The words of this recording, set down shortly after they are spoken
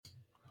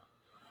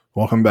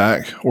Welcome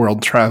back,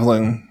 world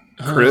traveling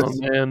Oh Chris.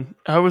 man,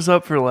 I was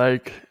up for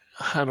like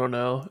I don't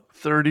know,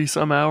 30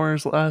 some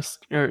hours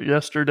last or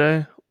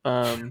yesterday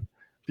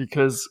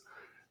because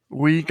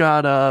we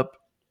got up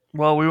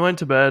we went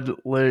to bed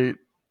late,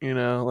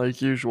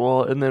 like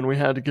usual, and then we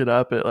had to get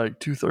up at like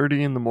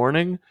 2:30 in the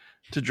morning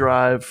to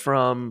drive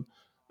from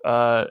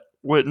uh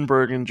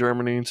Wittenberg in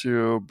Germany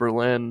to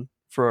Berlin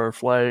for our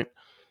flight.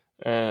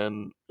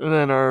 And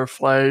then our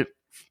flight,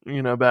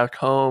 back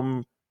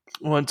home,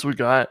 once we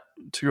got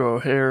to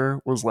O'Hare,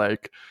 was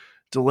like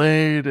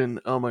delayed. And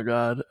oh my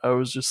God, I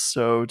was just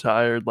so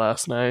tired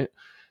last night.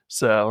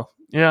 So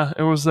yeah,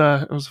 it was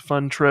a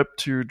fun trip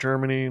to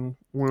Germany.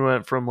 We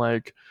went from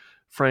like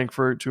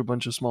Frankfurt to a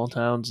bunch of small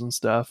towns and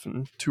stuff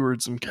and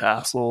toured some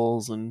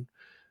castles and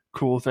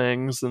cool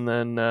things. And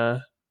then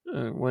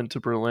went to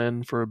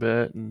Berlin for a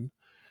bit, and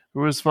it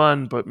was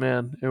fun. But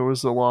man, it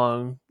was a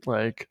long,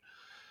 like,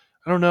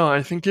 I don't know.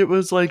 I think it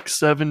was like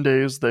 7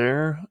 days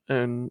there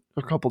and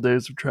a couple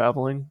days of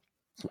traveling.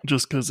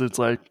 Just because it's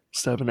like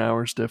 7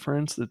 hours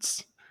difference,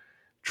 it's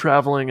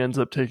traveling ends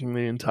up taking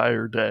the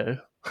entire day.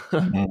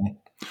 Mhm.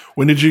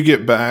 When did you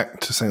get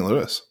back to St.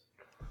 Louis?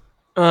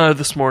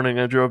 This morning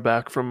I drove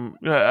back from.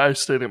 I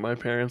stayed at my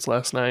parents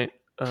last night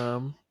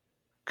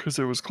because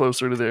it was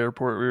closer to the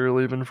airport we were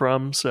leaving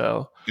from.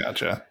 So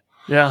Gotcha.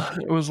 yeah,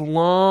 it was a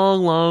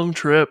long, long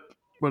trip,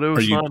 but it Are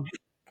was you fun.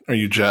 are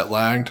you jet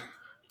lagged?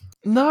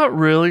 Not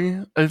really.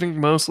 I think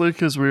mostly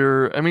because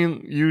I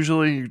mean,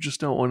 usually you just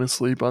don't want to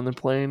sleep on the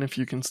plane. If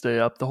you can stay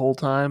up the whole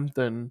time,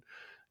 then,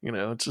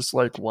 it's just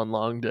like one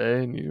long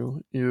day,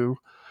 and you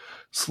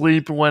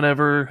sleep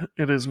whenever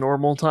it is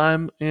normal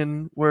time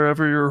in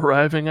wherever you're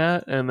arriving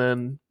at. And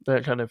then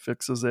that kind of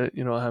fixes it.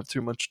 You don't have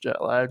too much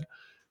jet lag.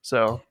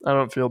 So I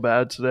don't feel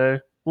bad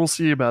today. We'll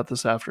see about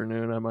this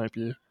afternoon. I might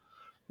be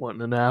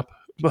wanting a nap.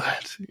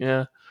 But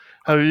yeah.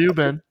 How have you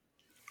been?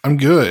 I'm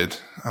good.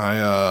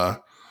 I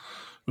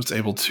was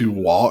able to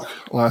walk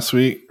last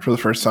week for the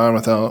first time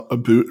without a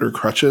boot or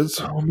crutches.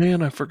 Oh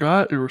man, I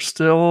forgot you were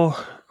still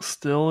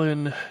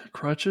in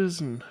crutches.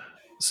 And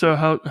so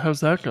how's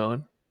that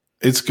going?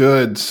 It's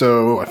good.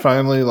 So I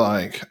finally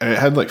I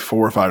had like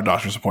 4 or 5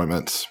 doctor's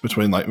appointments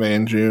between like May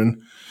and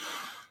June.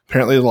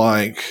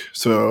 Apparently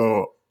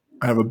so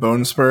I have a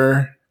bone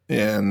spur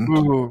and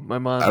Ooh, my I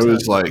mom's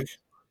was had like one.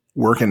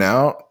 working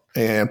out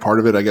and part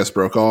of it I guess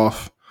broke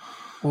off.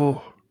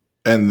 Oh,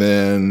 And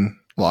then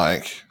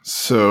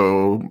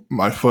so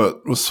my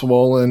foot was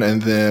swollen,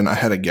 and then I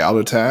had a gout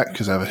attack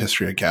because I have a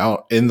history of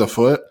gout in the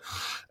foot,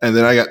 and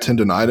then I got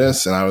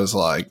tendonitis, and I was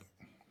like,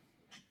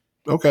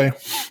 okay.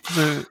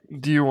 so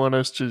do you want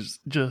us to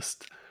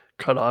just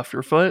cut off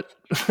your foot?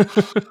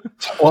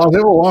 Well, I was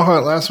able to walk on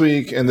it last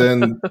week, and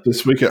then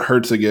this week it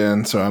hurts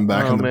again, so I'm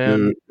back Oh in the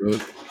man,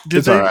 boot. But did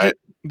it's all they right.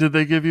 gi- did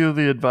they give you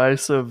the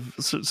advice of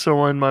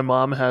so when my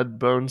mom had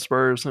bone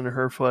spurs in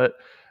her foot,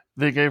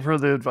 they gave her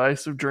the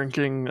advice of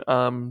drinking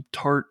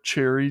tart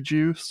cherry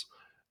juice,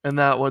 and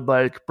that would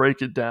like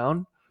break it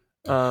down,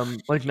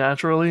 like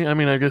naturally. I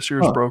mean, I guess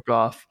yours Huh. broke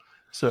off,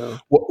 so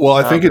Well,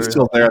 I not think it's very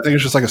still there. I helpful. think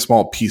it's just like a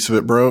small piece of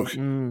it broke.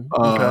 Okay.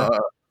 Uh,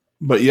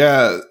 but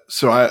yeah,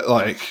 so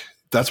I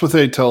that's what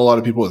they tell a lot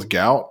of people with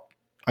gout.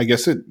 I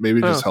guess it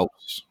maybe just Oh.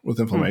 helps with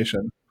Hmm.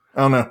 inflammation.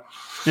 I don't know.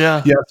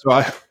 Yeah. Yeah, so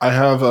I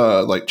have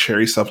like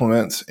cherry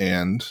supplements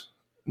and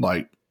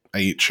like I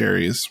eat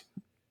cherries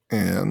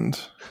and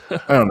I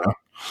don't know.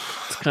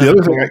 It's The kind of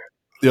other thing I, cool.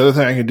 the other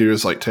thing I can do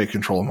is like take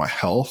control of my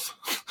health,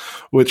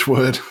 which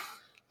would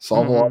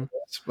solve a lot Hmm. of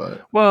this.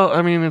 But Well,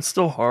 I mean, it's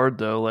still hard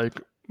though.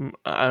 Like,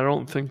 I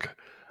don't think,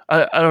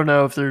 I don't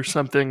know if there's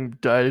something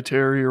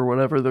dietary or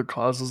whatever that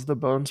causes the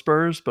bone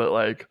spurs, but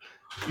like,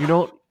 you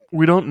don't,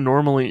 we don't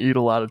normally eat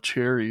a lot of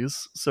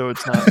cherries, so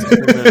it's not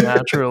something that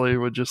naturally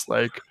would just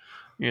like,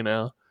 you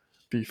know,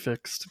 be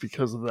fixed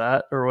because of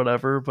that or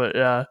whatever. But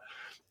yeah,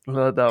 I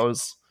thought that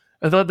was,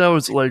 I thought that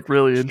was like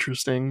really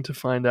interesting to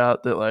find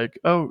out that like,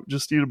 oh,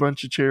 just eat a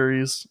bunch of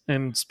cherries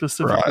and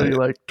specifically right.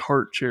 like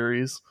tart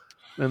cherries,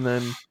 and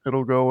then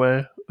it'll go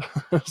away.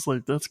 I was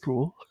like, that's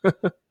cool.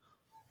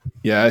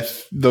 Yeah,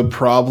 the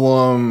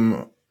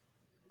problem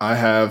I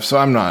have, so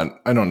I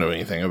don't know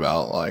anything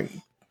about like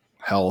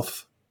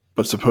health,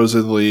 but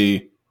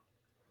supposedly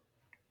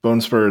bone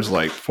spurs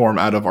like form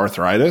out of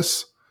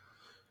arthritis.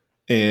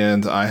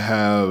 And I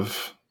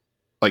have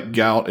like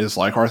gout is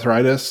like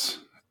arthritis.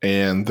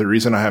 And the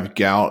reason I have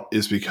gout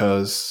is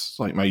because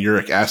like my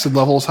uric acid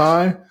level is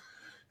high.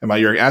 And my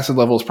uric acid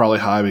level is probably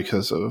high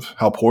because of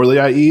how poorly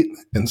I eat.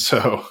 And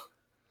so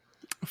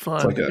it's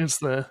like Fun.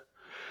 a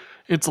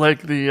It's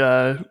like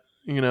the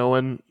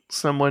when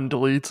someone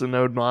deletes a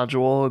node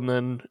module and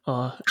then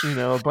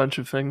a bunch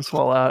of things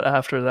fall out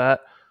after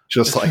that.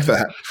 just like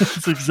that.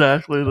 It's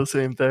exactly the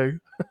same thing.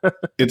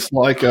 It's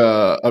like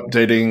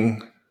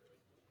updating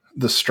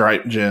the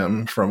stripe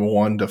gem from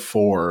 1 to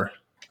 4,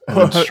 and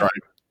then Have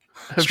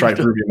you stripe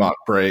done? Ruby Mock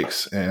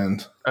breaks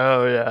and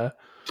Oh yeah.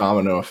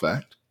 domino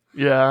effect.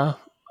 Yeah.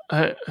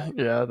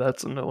 Yeah,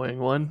 that's an annoying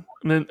one.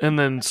 And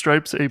then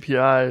Stripe's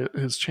API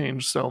has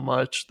changed so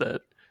much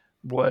that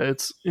boy,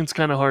 it's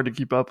kind of hard to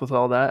keep up with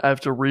all that. I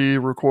have to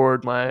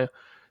re-record my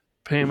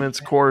payments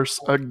course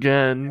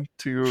again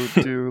to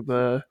do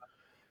the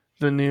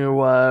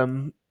new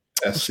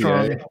SCA.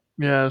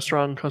 strong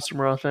strong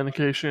customer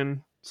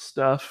authentication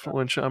stuff,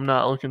 which I'm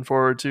not looking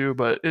forward to,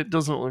 but it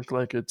doesn't look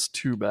like it's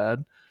too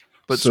bad.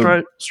 But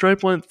So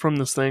Stripe went from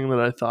this thing that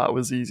I thought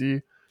was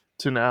easy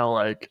to now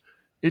like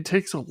it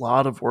takes a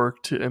lot of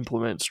work to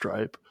implement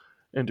Stripe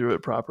and do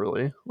it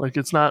properly. Like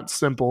it's not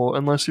simple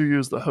unless you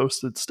use the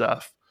hosted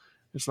stuff.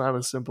 It's not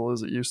as simple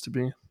as it used to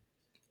be.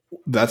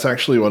 that's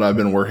actually what I've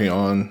been working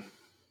on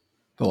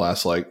the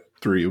last like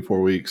 3 or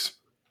 4 weeks.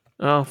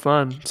 Oh,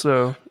 fun.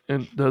 So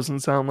it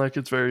doesn't sound like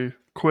it's very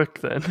quick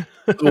then.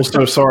 Well,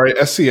 so sorry,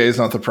 SCA is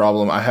not the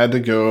problem. I had to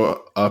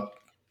go up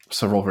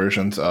several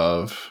versions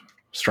of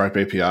Stripe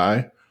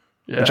API,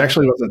 which Yeah.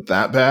 actually wasn't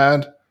that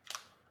bad.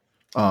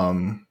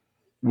 Um,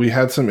 we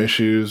had some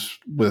issues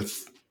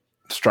with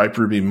Stripe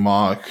Ruby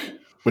Mock,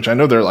 which I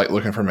know they're like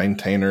looking for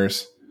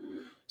maintainers.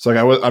 So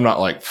like I'm not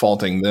like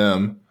faulting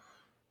them,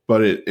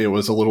 but it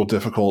was a little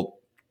difficult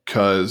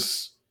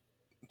because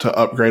to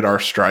upgrade our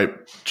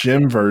Stripe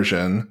Gym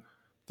version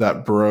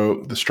that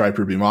broke the Stripe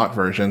Ruby Mock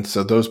version.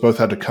 So those both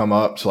had to come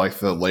up to like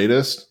the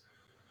latest,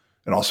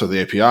 and also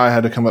the API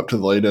had to come up to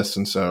the latest.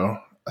 And so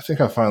I think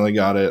I finally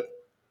got it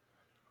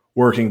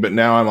working, but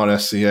now I'm on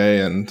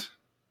SCA, and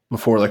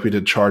before like we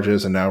did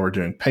charges, and now we're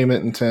doing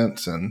payment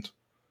intents. And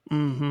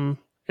Mhm.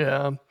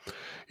 Yeah.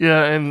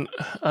 Yeah, and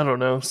I don't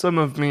know. Some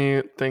of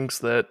me thinks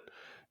that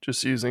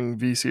just using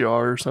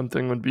VCR or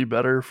something would be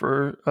better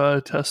for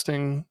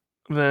testing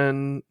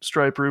than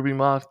Stripe Ruby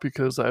Mock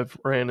because I've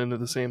ran into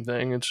the same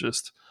thing. It's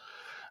just,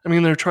 I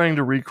mean, they're trying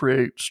to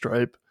recreate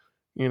Stripe,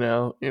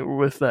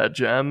 with that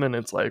gem, and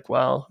it's like,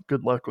 wow,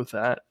 good luck with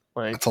that.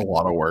 that's a Like,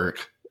 lot of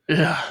work.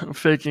 yeah,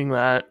 faking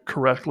that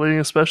correctly,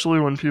 especially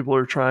when people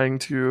are trying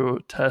to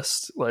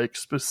test like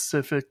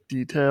specific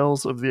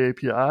details of the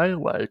API,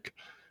 like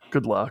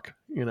good luck.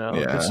 It's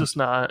Yeah. just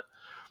not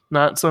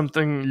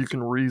something you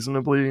can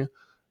reasonably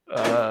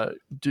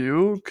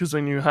do because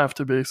then you have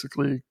to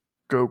basically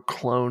go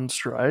clone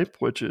Stripe,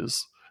 which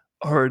is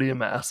already a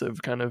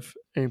massive kind of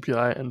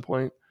API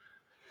endpoint.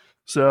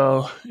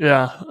 So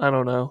yeah, I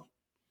don't know.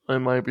 It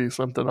might be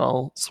something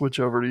I'll switch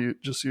over to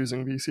just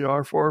using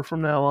VCR for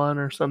from now on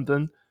or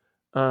something.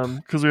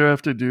 Because we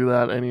have to do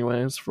that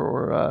anyways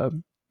for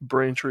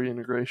Braintree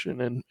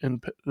integration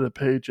and the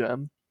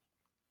PayGem.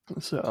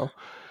 So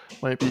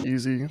might be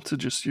easy to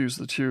just use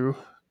the two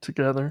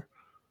together.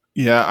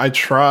 Yeah, I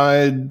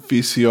tried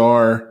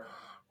VCR.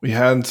 We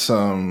had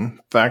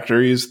some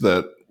factories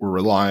that were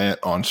reliant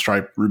on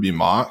Stripe Ruby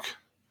Mock.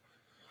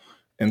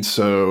 And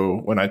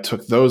so when I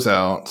took those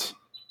out,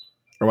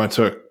 or when I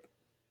took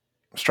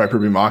Stripe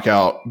Ruby Mock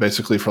out,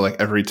 basically for like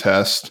every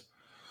test,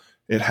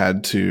 it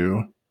had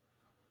to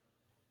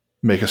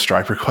make a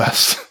Stripe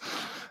request.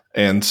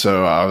 And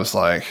so I was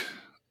like,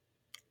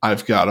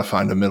 I've got to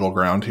find a middle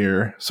ground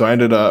here. So I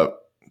ended up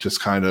just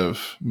kind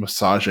of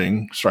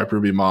massaging Stripe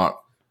Ruby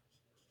Mock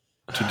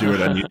to do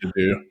what I need to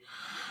do,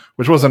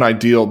 which wasn't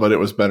ideal, but it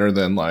was better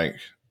than like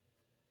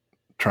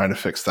trying to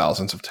fix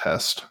thousands of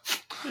tests.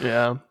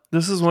 Yeah.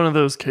 This is one of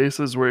those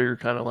cases where you're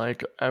kind of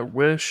like, I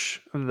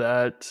wish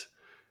that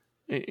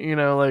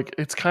like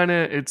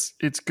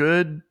it's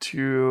good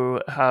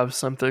to have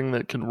something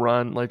that can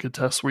run like a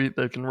test suite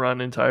that can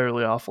run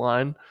entirely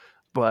offline,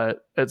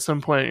 but at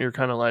some point you're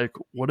kind of like,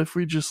 what if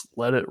we just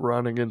let it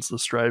run against the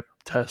Stripe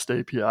test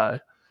API,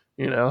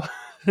 you know?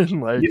 And Yeah,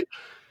 like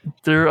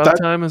their that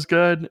uptime is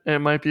good. It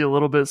might be a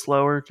little bit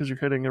slower because you're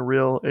hitting a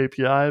real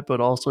API,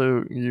 but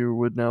also you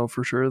would know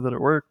for sure that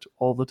it worked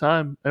all the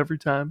time, every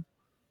time.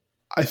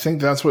 I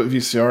think that's what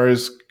VCR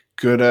is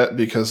good at,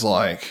 because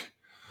like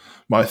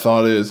my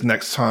thought is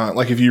next time,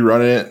 like if you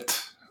run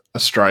it a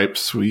Stripe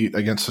suite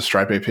against a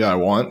Stripe API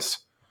once,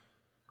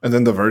 and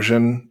then the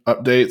version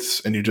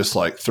updates and you just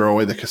like throw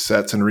away the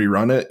cassettes and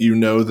rerun it, you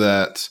know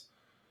that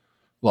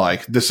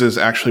like this is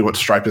actually what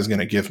Stripe is going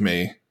to give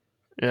me,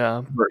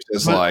 Yeah.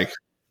 versus But like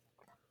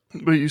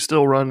But you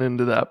still run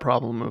into that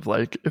problem of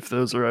like if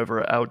those are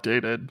ever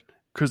outdated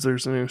because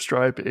there's a new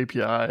Stripe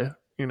API,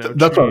 that's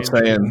what change. I'm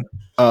saying.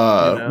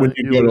 When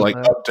you You go to lose like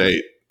that.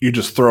 update, you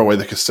just throw away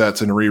the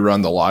cassettes and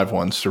rerun the live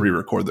ones to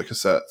re-record the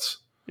cassettes.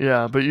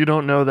 Yeah, but you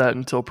don't know that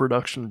until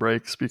production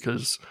breaks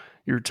because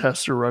your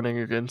tests are running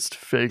against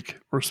fake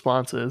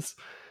responses.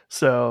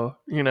 So,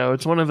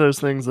 it's one of those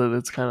things that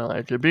it's kind of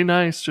like it'd be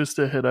nice just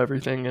to hit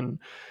everything and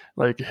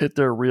like hit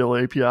their real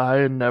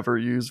API and never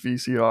use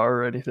VCR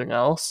or anything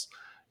else.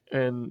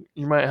 And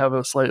you might have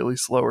a slightly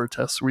slower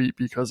test suite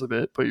because of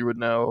it, but you would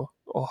know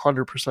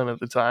 100% of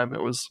the time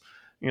it was,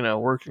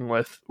 working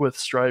with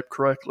Stripe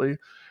correctly.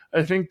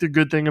 I think the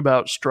good thing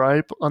about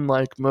Stripe,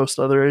 unlike most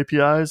other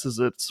APIs, is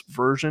it's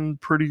versioned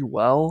pretty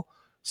well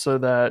so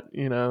that,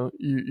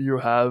 you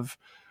have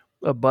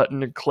a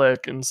button to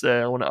click and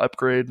say, I want to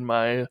upgrade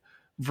my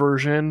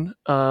version.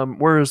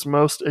 Whereas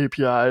most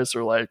APIs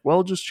are like,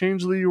 well, just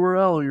change the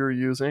URL you're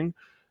using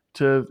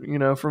to,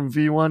 from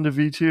V1 to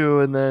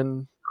V2, and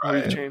then we've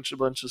Right. changed a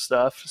bunch of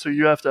stuff. So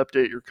you have to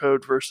update your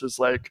code versus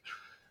like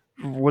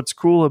what's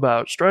cool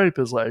about Stripe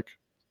is like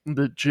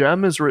the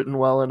gem is written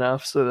well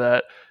enough so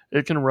that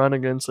it can run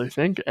against, I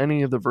think,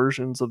 any of the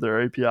versions of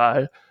their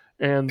API,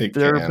 and It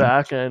their can.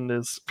 backend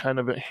is kind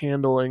of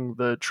handling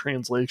the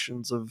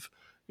translations of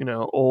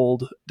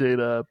old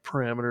data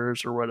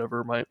parameters or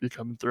whatever might be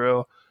coming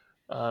through,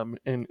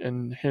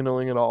 and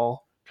handling it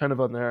all kind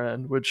of on their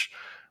end, which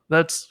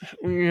that's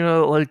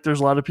like there's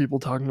a lot of people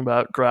talking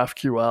about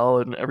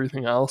GraphQL and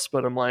everything else,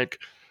 but I'm like,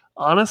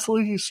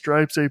 honestly,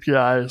 Stripe's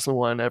API is the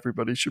one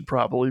everybody should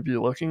probably be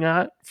looking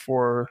at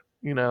for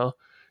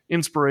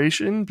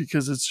inspiration,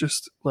 because it's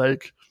just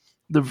like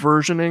the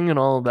versioning and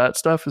all of that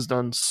stuff is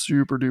done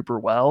super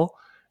duper well.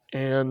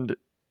 And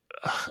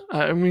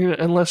I mean,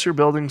 unless you're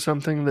building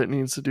something that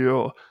needs to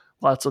do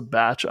lots of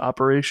batch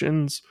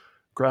operations,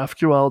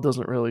 GraphQL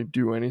doesn't really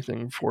do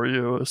anything for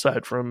you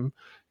aside from,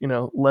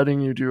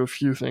 letting you do a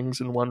few things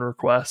in one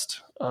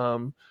request.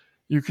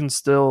 You can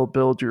still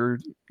build your,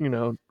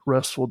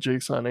 RESTful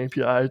JSON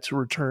API to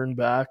return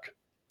back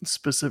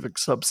specific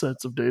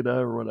subsets of data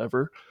or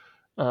whatever.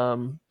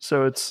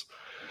 So it's,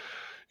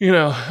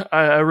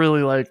 I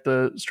really like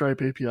the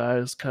Stripe API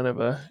as kind of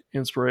a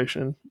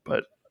inspiration,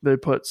 but they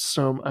put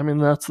I mean,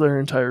 that's their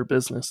entire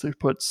business. They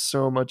put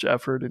so much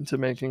effort into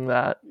making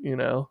that,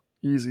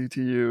 easy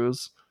to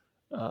use.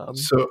 Um,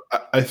 So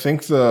I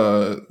think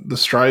the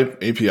Stripe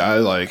API,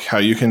 like how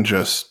you can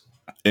just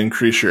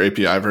increase your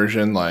API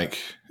version, like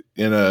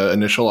in a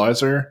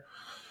initializer,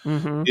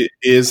 mm-hmm. it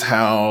is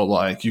how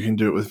like you can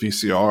do it with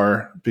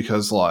VCR,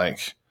 because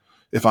like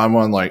if I'm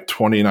on like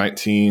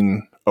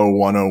 2019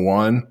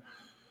 0101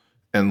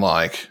 and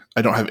like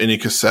I don't have any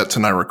cassettes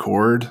and I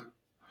record,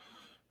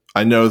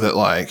 I know that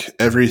like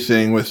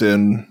everything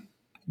within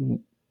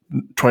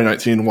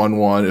 2019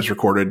 11 is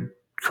recorded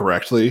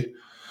correctly.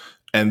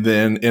 And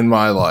then in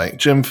my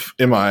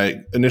in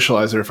my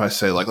initializer, if I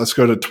say like, let's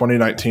go to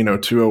 2019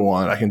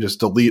 0201, I can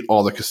just delete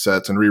all the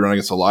cassettes and rerun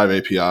against a live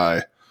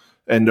API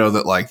and know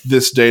that like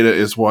this data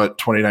is what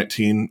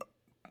 2019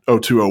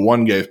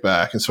 0201 gave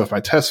back. And so if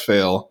my tests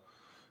fail,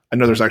 I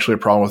know there's actually a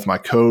problem with my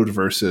code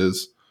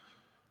versus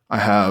I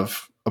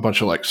have a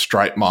bunch of like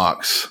Stripe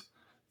mocks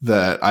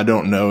that I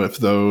don't know if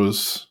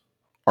those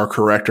are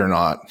correct or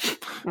not.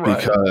 Right,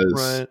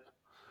 Because right.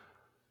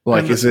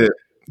 like, And is it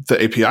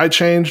the API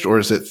changed or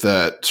is it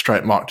that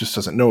Stripe mock just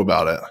doesn't know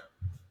about it?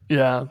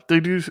 yeah, they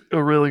do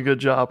a really good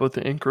job with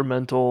the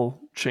incremental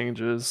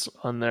changes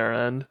on their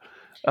end.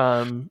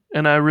 And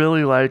I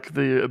really like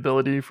the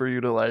ability for you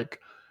to like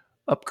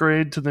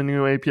upgrade to the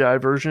new API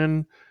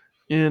version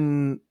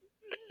in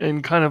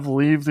and kind of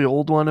leave the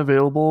old one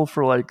available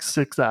for like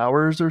 6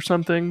 hours or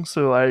something.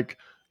 So like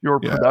your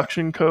Yeah.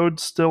 production code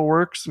still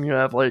works and you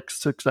have like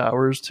 6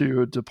 hours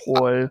to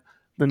deploy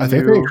the I think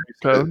they new increased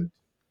it code.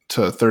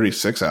 to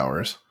 36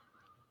 hours.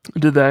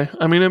 Did they?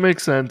 I mean, it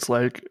makes sense.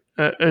 Like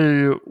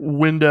a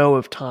window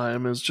of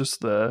time is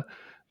just the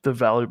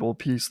valuable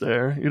piece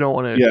there. You don't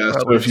want it Yeah. So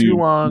probably if too you,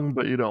 long,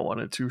 but you don't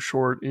want it too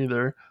short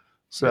either. yeah.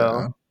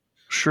 So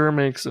sure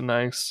makes a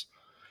nice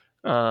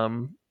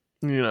um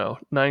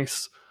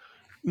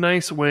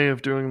nice way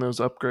of doing those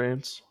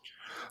upgrades.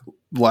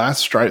 Last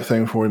Stripe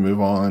thing before we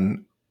move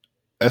on,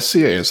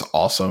 SCA is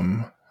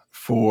awesome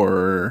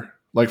for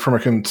like from a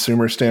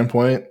consumer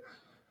standpoint.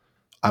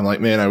 I'm like,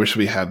 man, I wish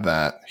we had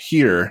that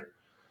here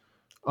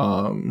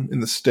in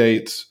the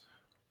States,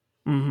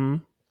 Mm-hmm.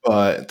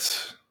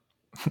 but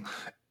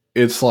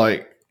it's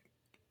like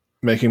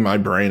making my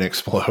brain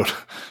explode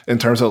in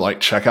terms of like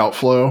checkout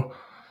flow,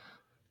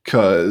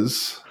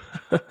 because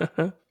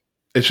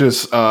it's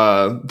just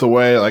the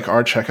way like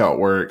our checkout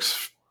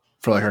works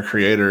for like our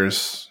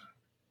creators.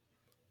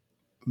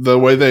 The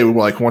way they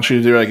like want you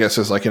to do it, I guess,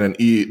 is like in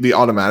the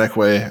automatic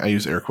way. I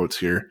use air quotes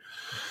here.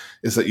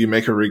 Is that you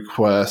make a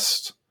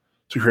request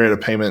to create a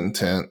payment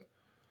intent,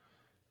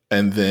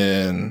 and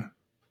then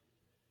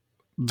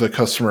the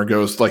customer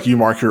goes like you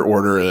mark your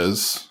order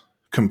as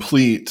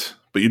complete,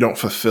 but you don't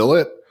fulfill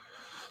it.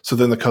 So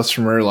then the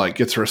customer like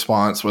gets a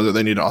response whether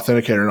they need to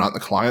authenticate or not on the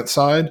client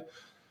side,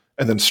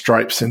 and then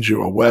Stripe sends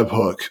you a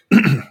webhook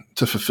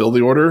to fulfill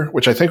the order,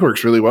 which I think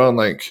works really well in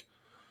like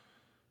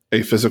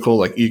a physical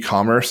like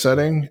e-commerce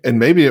setting, and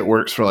maybe it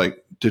works for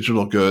like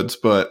digital goods,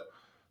 but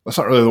that's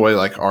not really the way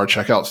like our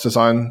checkout's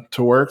designed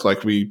to work.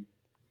 Like we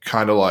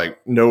kind of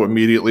like know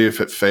immediately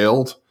if it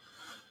failed,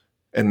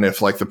 and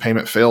if like the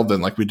payment failed,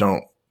 then like we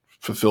don't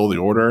fulfill the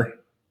order.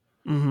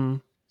 Mm-hmm.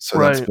 So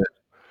that's Right. been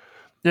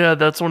Yeah,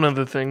 that's one of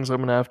the things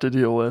I'm gonna have to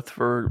deal with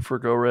for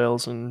Go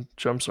Rails and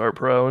Jumpstart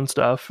Pro and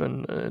stuff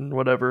and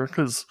whatever.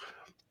 Because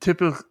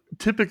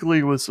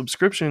typically with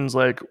subscriptions,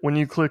 like when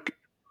you click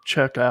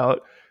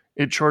checkout,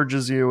 it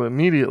charges you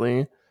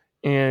immediately,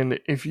 and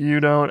if you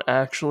don't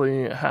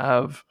actually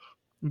have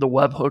the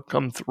webhook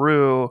come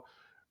through,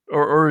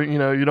 or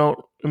you don't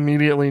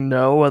immediately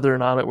know whether or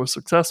not it was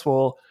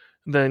successful,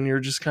 then you're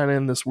just kind of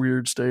in this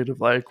weird state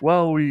of like,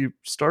 well, we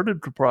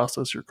started to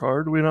process your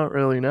card, we don't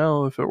really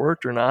know if it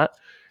worked or not.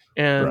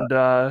 right.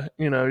 And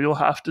you'll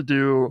have to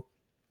do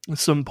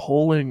some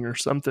polling or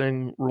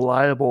something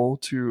reliable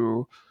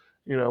to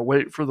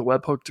wait for the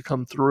webhook to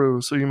come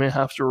through. So you may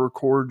have to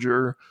record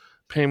your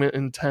payment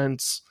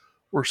intents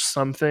or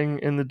something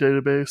in the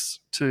database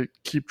to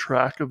keep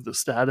track of the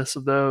status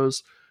of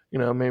those.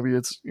 Maybe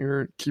it's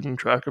you're keeping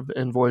track of the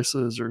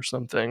invoices or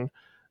something.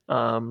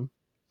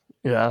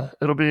 Yeah,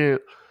 it'll be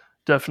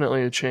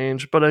definitely a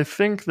change. But I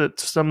think that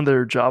some of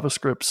their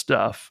JavaScript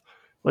stuff,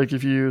 like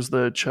if you use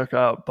the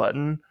checkout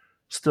button,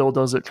 still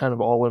does it kind of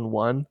all in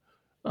one.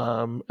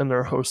 And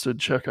their hosted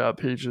checkout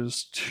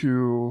pages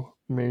too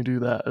may do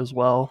that as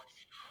well.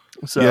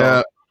 So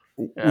Yeah,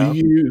 we yeah.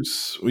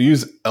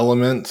 use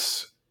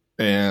Elements,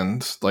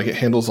 and like it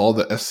handles all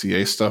the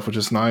SCA stuff, which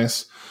is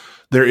nice.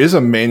 There is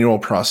a manual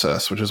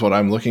process, which is what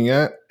I'm looking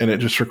at, and it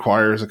just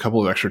requires a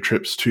couple of extra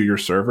trips to your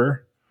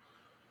server.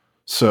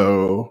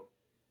 So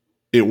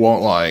it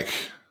won't like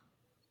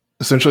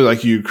essentially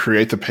like you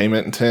create the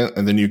payment intent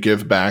and then you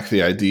give back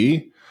the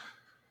ID,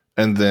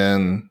 and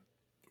then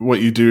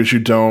what you do is you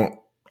don't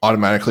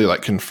automatically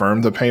like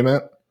confirm the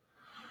payment.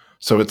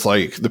 So it's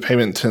like the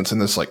payment intent's in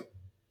this like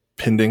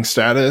pending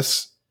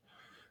status.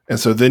 And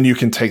so then you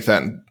can take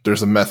that and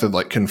there's a method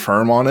like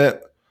confirm on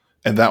it,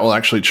 and that will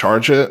actually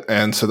charge it.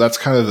 And so that's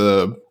kind of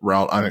the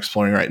route I'm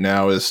exploring right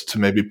now, is to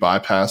maybe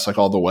bypass like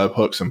all the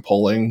webhooks and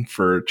polling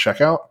for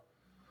checkout,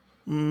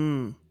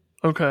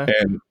 Okay.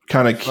 and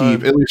kind of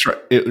keep Fun.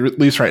 at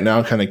least right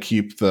now kind of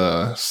keep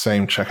the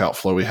same checkout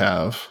flow we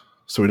have,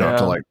 so we don't have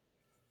to Yeah. like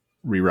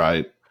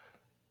rewrite.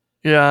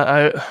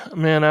 Yeah,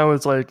 I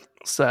was like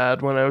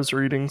sad when I was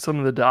reading some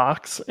of the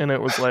docs and it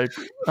was like,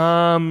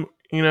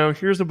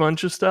 here's a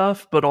bunch of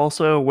stuff, but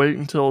also wait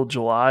until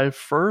July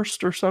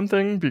 1st or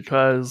something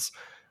because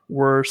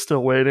we're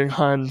still waiting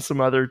on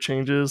some other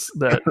changes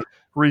that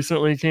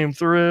recently came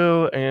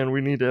through and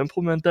we need to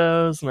implement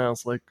those. And I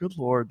was like, good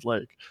Lord,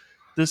 like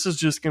this is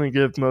just going to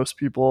give most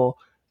people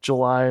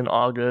July and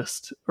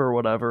August or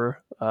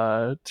whatever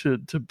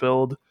to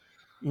build,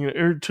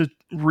 or to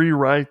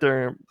rewrite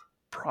their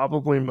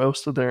probably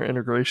most of their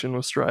integration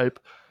with Stripe,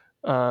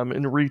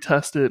 and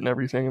retest it and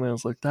everything. And I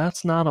was like,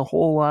 that's not a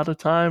whole lot of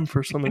time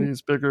for some of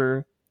these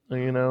bigger,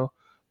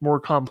 more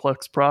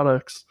complex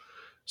products.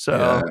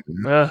 Yeah.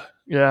 So,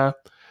 yeah.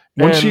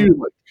 Once And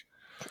you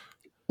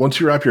once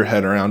you wrap your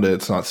head around it,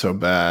 it's not so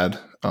bad.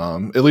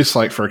 At least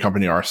like for a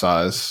company our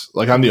size,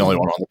 like I'm the only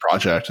one on the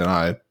project, and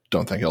I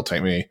don't think it'll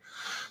take me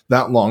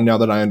that long now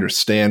that I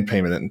understand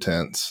payment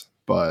intents.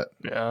 But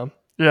yeah.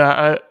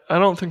 Yeah, I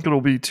don't think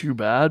it'll be too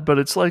bad, but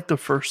it's like the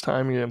first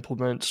time you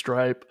implement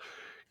Stripe,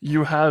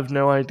 you have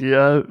no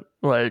idea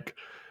like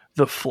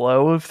the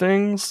flow of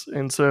things,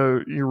 and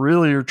so you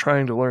really are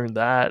trying to learn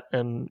that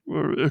and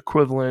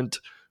equivalent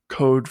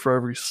code for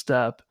every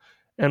step.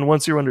 And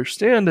once you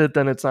understand it,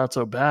 then it's not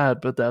so bad.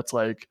 But that's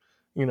like,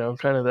 kind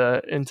of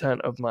the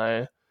intent of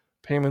my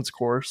payments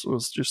course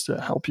was just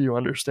to help you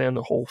understand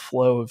the whole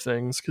flow of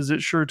things, because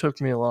it sure took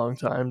me a long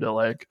time to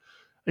like,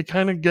 I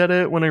kind of get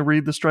it when I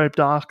read the Stripe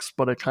docs,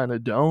 but I kind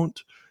of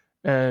don't.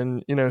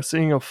 And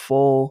seeing a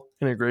full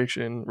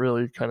integration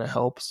really kind of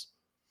helps.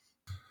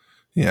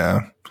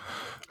 yeah,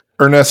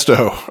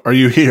 Ernesto, are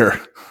you here?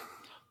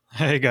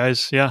 Hey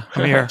guys, yeah,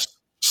 I'm here.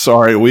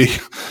 Sorry, we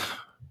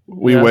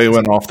Yes. way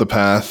went off the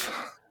path.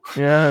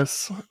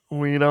 Yes,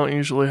 we don't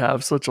usually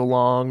have such a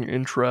long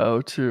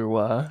intro to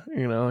a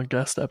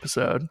guest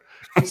episode.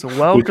 So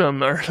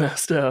welcome,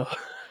 Ernesto.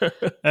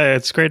 Hey,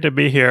 it's great to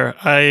be here.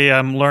 I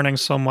am learning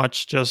so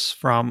much just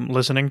from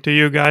listening to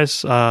you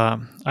guys.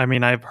 I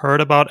mean, I've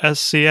heard about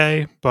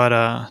SCA,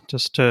 but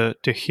just to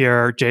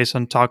hear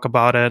Jason talk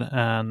about it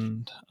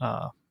and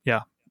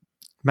yeah,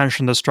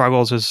 mention the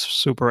struggles is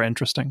super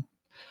interesting.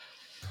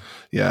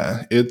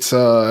 Yeah, it's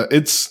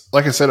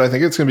like I said, I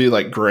think it's gonna be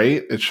like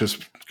great. It's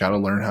just got to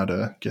learn how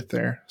to get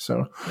there.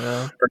 So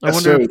Yeah,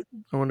 Ernesto,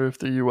 I wonder if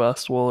the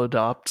U.S. will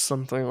adopt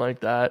something like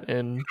that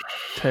in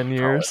 10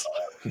 years.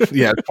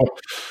 yeah,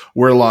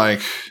 we're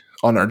like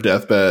on our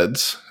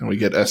deathbeds and we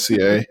get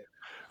SCA.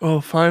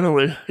 Oh,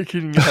 finally, I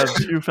can have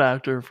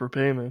two-factor for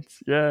payments.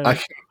 I Yay.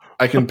 can,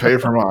 I can pay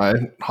for my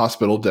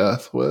hospital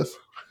death with.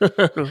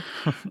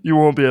 You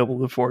won't be able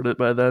to afford it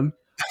by then.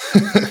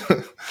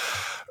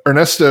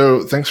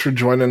 Ernesto, thanks for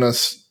joining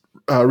us.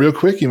 Real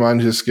quick, you mind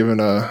just giving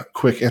a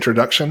quick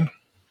introduction?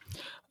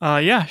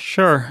 Yeah,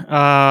 sure.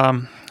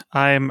 I'm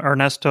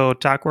Ernesto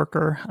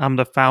Tagwerker. I'm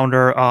the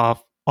founder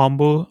of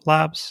Ombu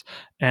Labs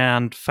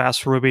and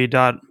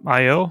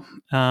FastRuby.io.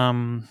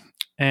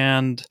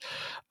 And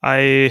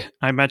I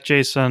met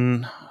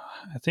Jason,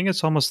 I think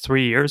it's almost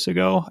 3 years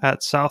ago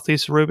at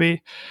Southeast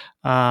Ruby,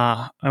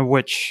 in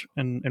which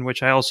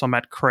I also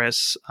met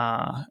Chris.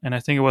 And I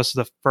think it was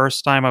the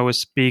first time I was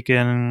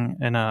speaking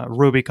in a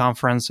Ruby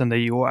conference in the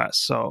US.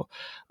 So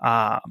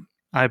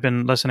I've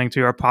been listening to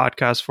your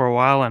podcast for a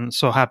while and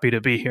so happy to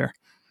be here.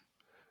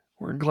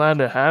 We're glad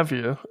to have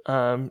you.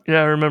 Yeah,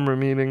 I remember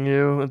meeting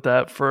you at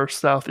that first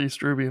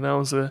Southeast Ruby. That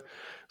was a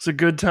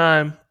good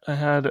time. I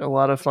had a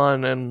lot of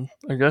fun, and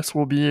I guess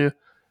we'll be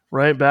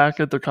right back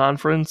at the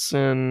conference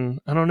in,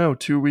 I don't know,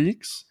 2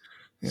 weeks,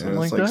 something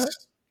Yeah, it's like like that.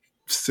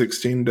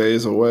 16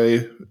 days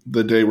away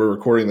the day we're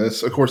recording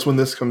this. Of course, when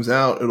this comes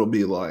out, it'll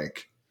be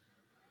like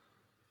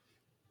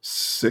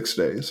 6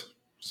 days.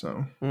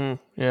 So we're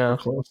Yeah.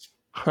 close.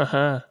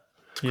 Haha.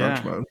 It's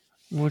crunch Yeah. mode.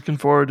 Looking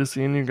forward to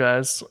seeing you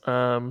guys.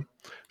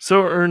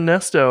 So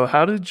Ernesto,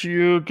 how did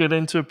you get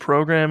into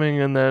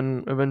programming and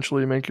then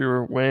eventually make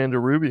your way into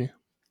Ruby?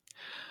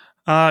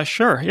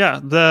 Sure. Yeah.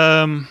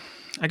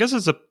 I guess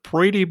it's a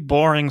pretty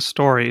boring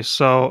story,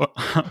 so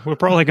we're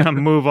probably gonna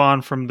move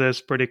on from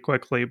this pretty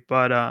quickly.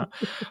 But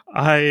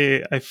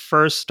I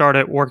first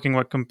started working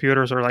with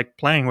computers, or like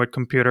playing with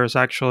computers,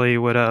 actually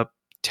with a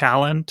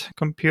Talent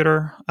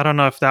computer. I don't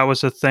know if that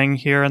was a thing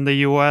here in the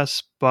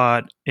U.S.,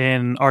 but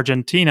in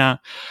Argentina,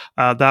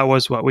 that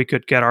was what we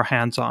could get our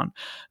hands on.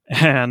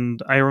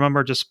 And I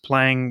remember just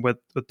playing with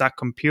that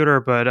computer,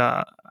 but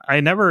I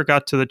never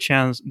got to the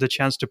chance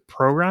to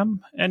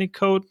program any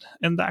code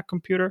in that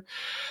computer.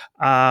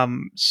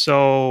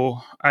 So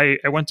I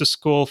went to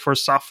school for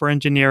software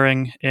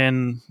engineering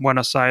in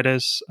Buenos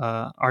Aires,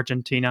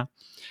 Argentina.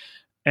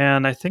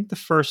 And I think the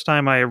first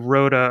time I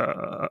wrote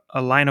a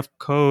line of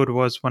code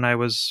was when I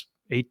was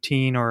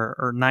 18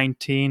 or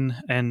 19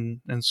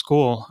 in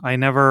school. I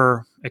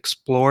never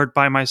explored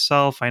by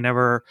myself. I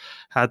never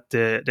had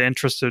the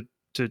interest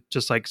to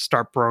just like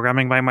start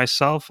programming by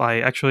myself. I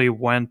actually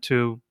went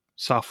to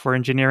software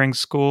engineering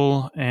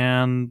school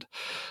and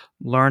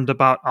learned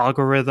about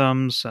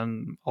algorithms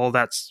and all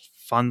that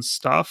fun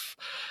stuff.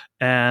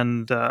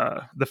 And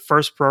the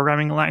first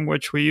programming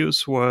language we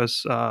used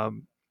was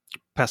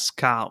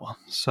Pascal.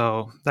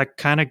 So that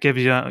kind of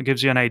gives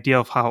you an idea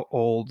of how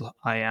old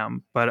I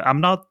am. But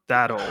I'm not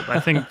that old. I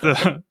think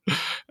the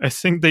I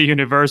think the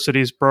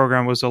university's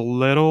program was a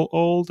little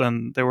old,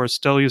 and they were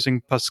still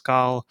using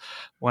Pascal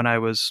when I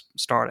was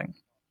starting.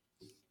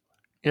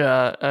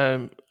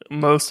 Yeah,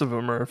 most of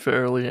them are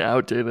fairly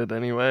outdated,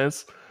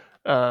 anyways.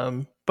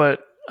 But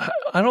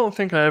I don't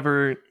think I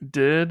ever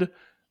did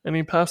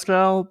any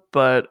Pascal,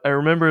 but I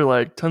remember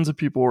like tons of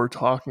people were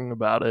talking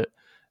about it,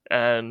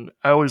 and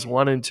I always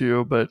wanted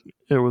to, but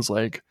it was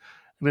like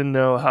I didn't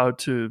know how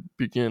to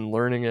begin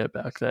learning it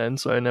back then,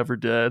 so I never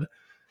did.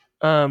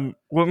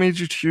 What made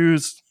you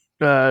choose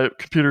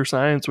computer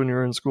science when you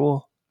were in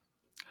school?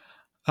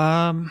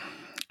 Um,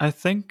 I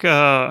think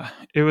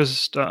it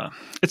was.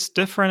 It's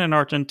different in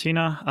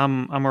Argentina.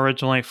 I'm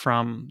originally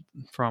from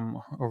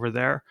over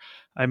there.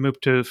 I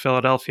moved to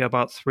Philadelphia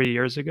about 3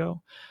 years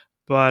ago.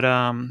 But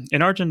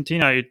in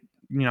Argentina,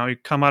 you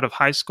come out of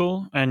high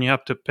school and you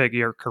have to pick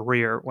your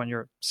career when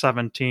you're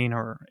 17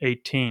 or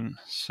 18.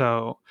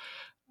 So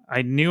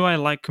I knew I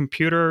liked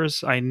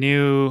computers. I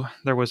knew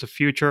there was a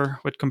future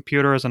with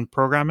computers and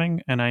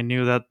programming, and I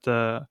knew that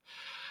the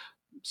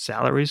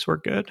salaries were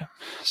good.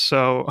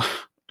 So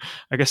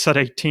I guess at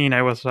 18,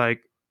 I was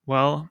like,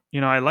 well,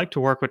 I like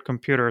to work with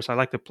computers. I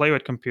like to play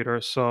with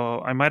computers. So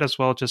I might as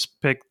well just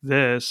pick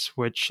this,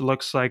 which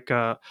looks like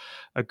a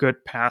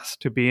good path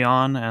to be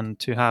on and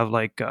to have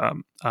like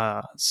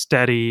a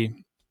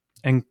steady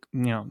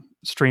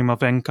stream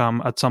of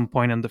income at some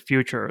point in the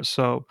future.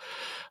 So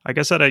I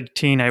guess at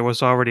 18, I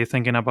was already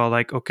thinking about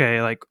like,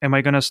 okay, like, am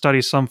I going to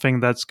study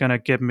something that's going to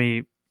give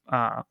me,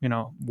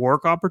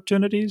 work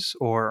opportunities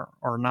or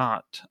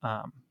not?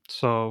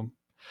 So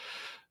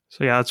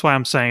yeah, that's why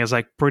I'm saying it's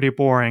like pretty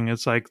boring.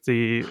 It's like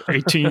the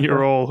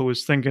 18-year-old who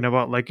is thinking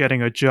about like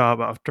getting a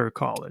job after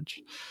college.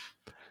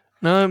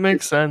 No, it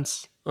makes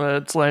sense.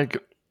 It's like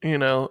you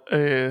know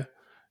a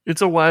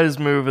it's a wise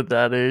move at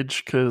that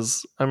age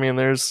because I mean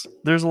there's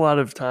a lot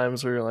of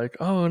times where you're like,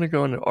 oh, I want to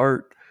go into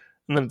art,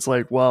 and then it's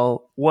like,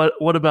 well,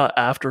 what about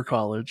after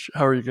college?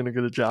 How are you going to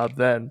get a job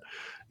then?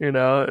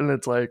 And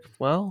it's like,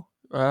 well,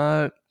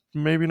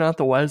 maybe not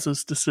the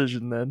wisest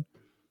decision then.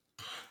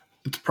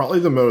 It's probably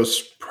the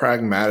most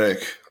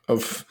pragmatic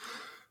one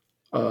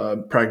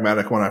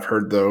I've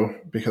heard though,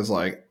 because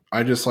like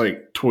I just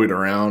like toyed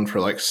around for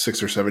like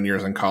 6 or 7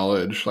 years in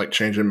college, like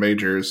changing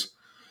majors,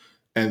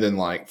 and then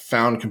like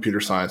found computer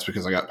science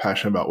because I got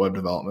passionate about web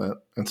development.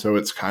 And so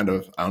it's kind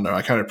of, I don't know,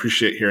 I kind of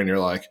appreciate hearing you're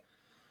like,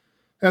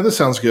 yeah, this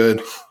sounds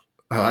good.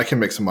 I can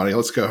make some money.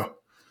 Let's go.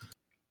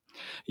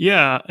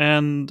 Yeah,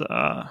 and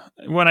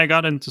when I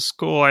got into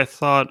school, I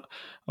thought,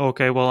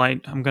 okay, well,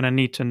 I'm going to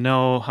need to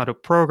know how to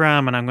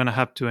program and I'm going to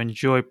have to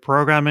enjoy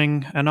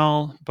programming and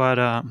all. But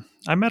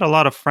I met a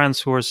lot of friends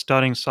who were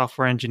studying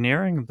software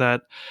engineering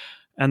that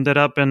ended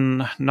up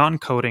in non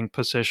coding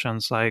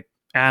positions like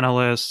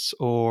analysts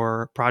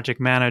or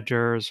project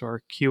managers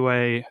or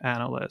QA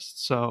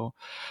analysts. So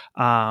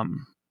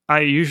I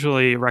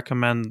usually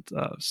recommend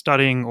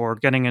studying or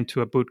getting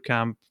into a boot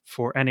camp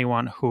for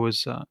anyone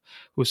who's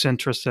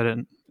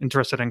interested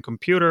in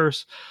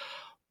computers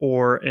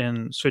or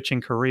in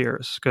switching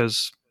careers,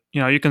 because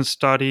you can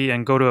study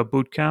and go to a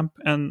boot camp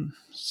and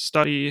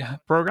study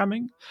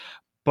programming,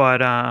 but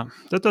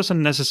that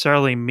doesn't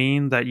necessarily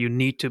mean that you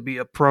need to be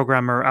a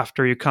programmer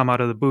after you come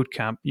out of the boot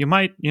camp. You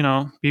might,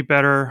 be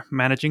better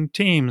managing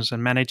teams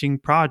and managing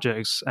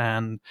projects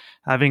and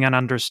having an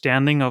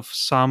understanding of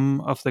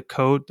some of the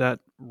code that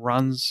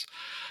runs.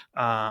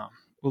 Uh,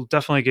 will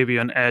definitely give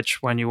you an edge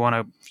when you want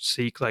to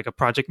seek like a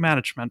project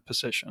management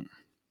position.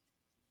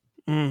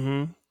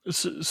 Mm-hmm.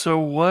 So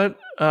what?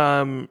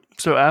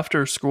 So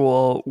after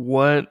school,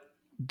 what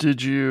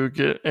did you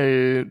get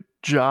a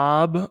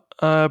job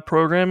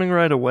programming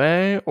right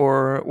away,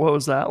 or what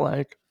was that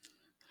like?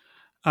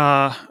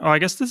 I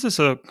guess this is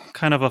a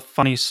kind of a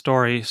funny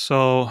story.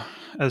 So,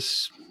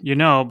 as you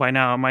know by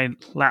now, my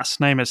last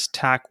name is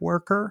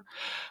Tagwerker,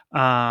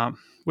 uh,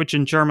 which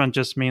in German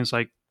just means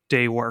like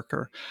day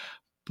worker.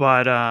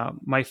 But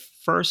my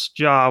first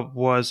job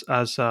was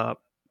as a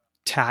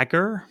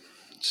tagger.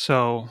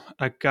 So,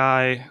 a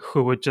guy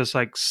who would just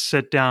like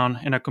sit down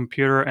in a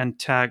computer and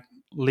tag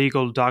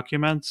legal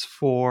documents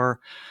for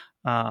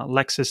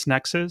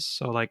LexisNexis,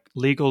 so like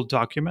legal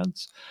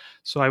documents.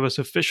 So I was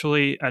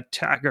officially a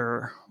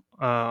tagger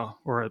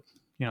or a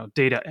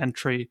data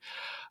entry,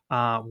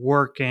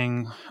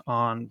 working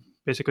on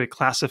basically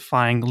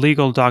classifying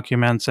legal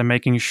documents and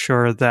making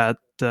sure that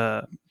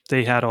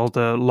they had all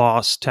the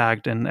laws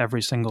tagged in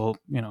every single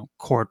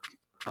court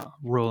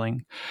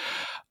ruling.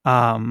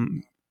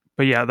 Um,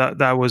 but yeah,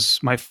 that was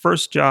my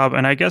first job,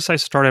 and I guess I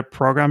started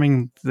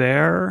programming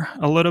there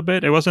a little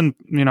bit. It wasn't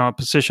a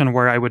position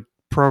where I would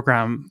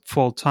program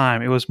full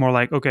time. It was more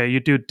like, okay, you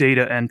do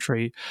data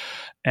entry,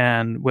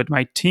 and with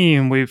my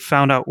team, we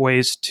found out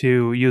ways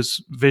to use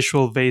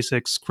Visual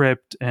Basic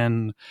Script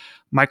and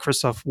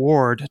Microsoft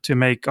Word to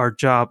make our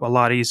job a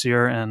lot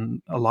easier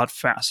and a lot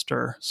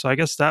faster. So I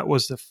guess that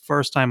was the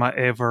first time I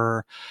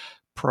ever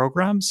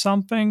programmed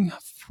something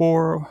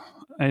for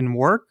in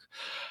work.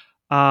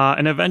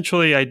 And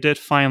eventually, I did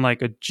find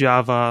like a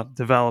Java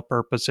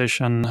developer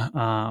position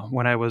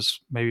when I was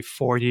maybe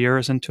 4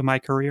 years into my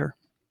career.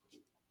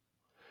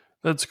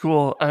 That's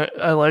cool.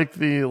 I like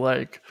the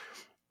like.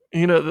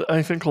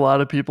 I think a lot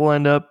of people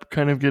end up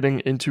kind of getting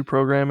into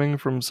programming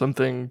from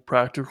something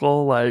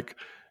practical like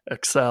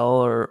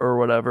Excel or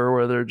whatever,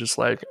 where they're just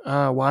like,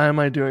 why am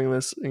I doing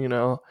this,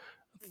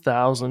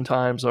 1,000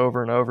 times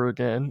over and over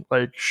again?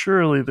 Like,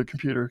 surely the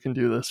computer can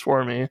do this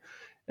for me.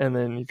 And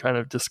then you kind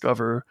of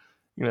discover,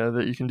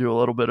 that you can do a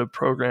little bit of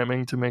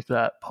programming to make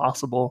that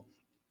possible.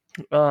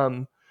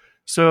 Um,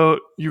 so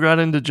you got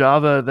into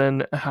Java,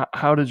 then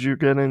how did you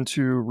get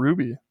into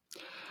Ruby?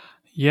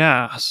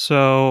 Yeah,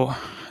 so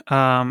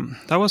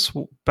that was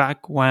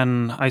back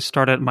when I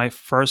started my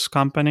first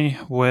company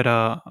with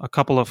a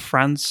couple of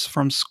friends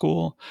from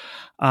school.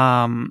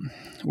 Um,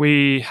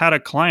 we had a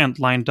client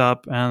lined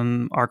up,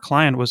 and our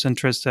client was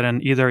interested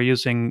in either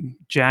using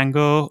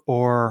Django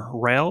or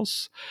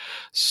Rails.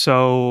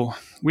 So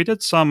we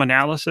did some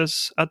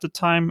analysis at the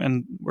time,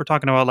 and we're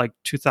talking about like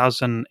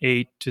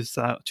 2008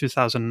 to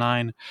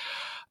 2009.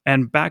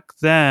 And back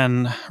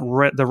then,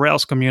 the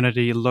Rails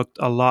community looked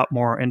a lot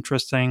more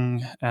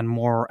interesting and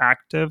more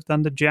active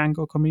than the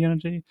Django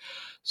community.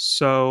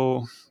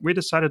 So we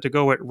decided to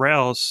go with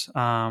Rails.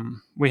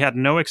 We had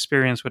no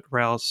experience with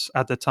Rails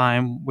at the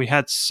time. We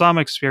had some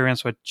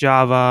experience with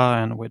Java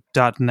and with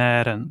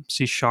 .NET and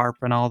C Sharp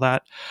and all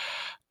that.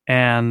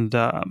 And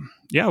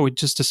yeah, we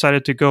just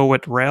decided to go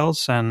with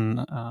Rails,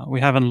 and we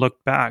haven't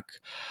looked back.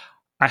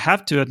 I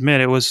have to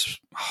admit, it was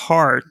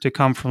hard to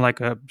come from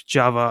like a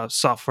Java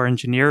software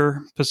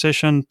engineer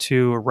position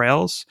to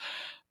Rails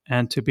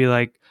and to be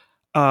like,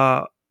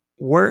 uh,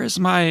 where is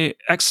my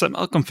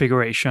XML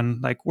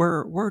configuration? Like,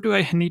 where do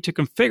I need to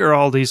configure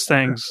all these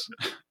things?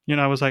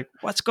 I was like,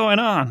 what's going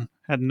on?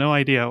 Had no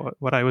idea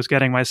what I was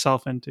getting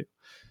myself into.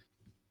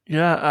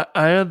 Yeah,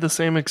 I had the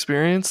same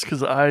experience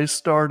because I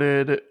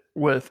started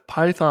with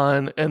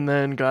Python and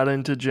then got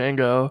into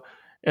Django,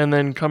 and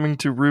then coming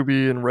to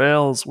Ruby and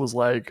Rails was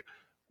like,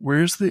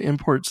 where's the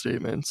import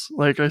statements?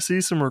 Like, I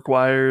see some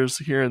requires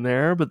here and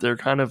there, but they're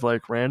kind of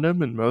like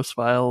random, and most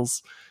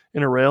files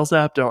in a Rails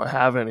app don't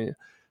have any.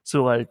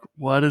 So, like,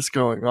 what is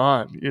going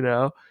on,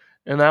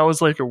 And that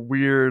was like a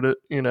weird,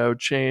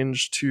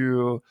 change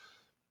to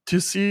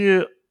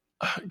see,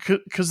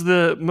 because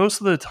the most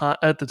of the time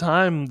at the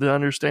time the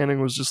understanding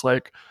was just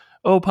like,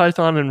 oh,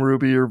 Python and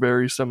Ruby are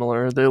very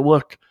similar, they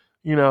look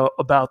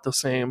about the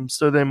same,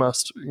 so they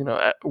must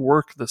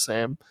work the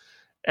same.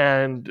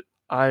 And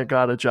I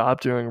got a job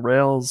doing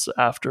Rails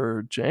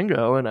after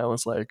Django, and I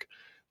was like,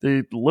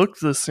 they look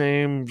the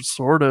same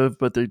sort of,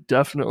 but they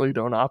definitely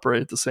don't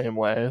operate the same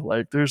way.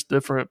 Like, there's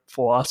different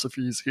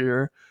philosophies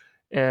here.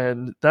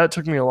 And that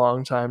took me a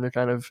long time to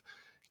kind of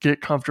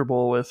get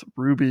comfortable with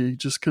Ruby,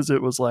 just because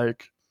it was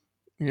like,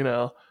 you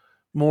know,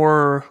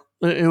 more,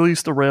 at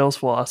least the Rails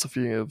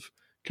philosophy of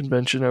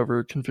convention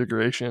over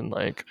configuration,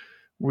 like,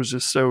 was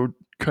just so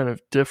kind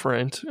of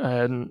different. I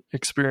hadn't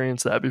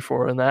experienced that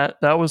before, and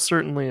that was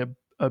certainly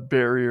a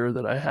barrier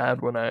that I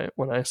had when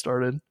I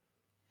started.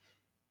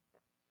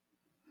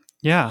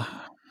 Yeah.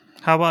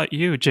 How about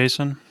you,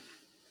 Jason?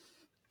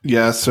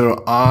 Yeah,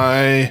 so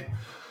I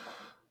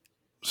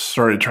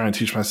started trying to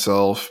teach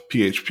myself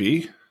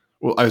PHP.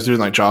 Well, I was doing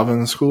like Java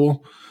in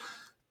school,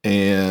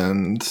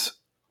 and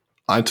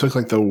I took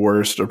like the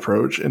worst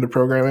approach into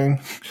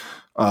programming.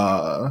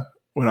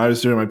 When I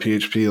was doing my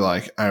PHP,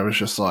 like I was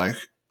just like,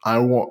 I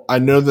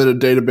know that a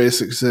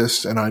database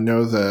exists, and I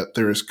know that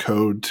there is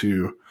code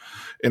to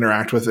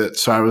interact with it.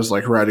 So I was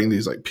like writing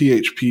these like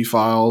PHP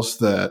files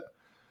that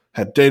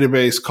had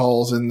database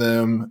calls in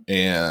them,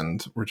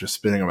 and we're just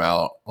spitting them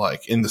out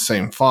like in the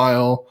same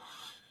file.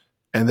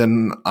 And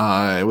then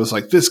I was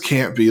like, this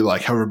can't be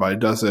like how everybody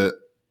does it.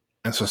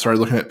 And so I started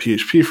looking at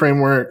PHP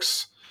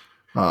frameworks.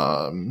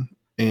 And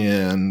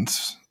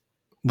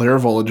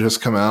Laravel had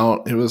just come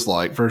out. It was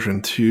like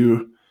version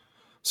 2.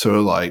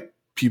 So like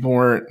people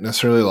weren't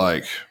necessarily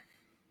like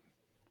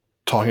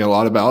talking a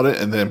lot about it.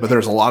 And then, but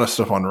there's a lot of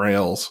stuff on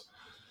Rails.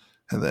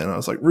 And then I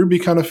was like, Ruby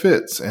kind of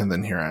fits. And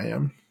then here I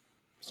am.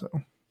 So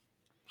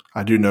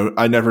I do know,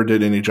 I never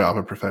did any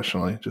Java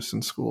professionally, just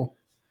in school.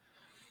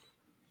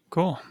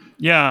 Cool.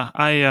 Yeah,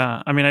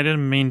 I mean, I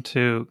didn't mean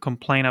to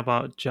complain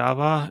about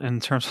Java in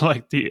terms of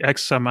like the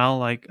XML.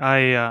 Like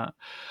I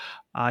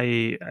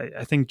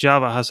think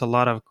Java has a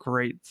lot of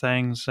great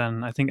things,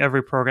 and I think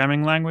every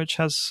programming language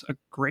has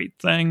great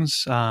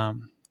things.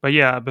 But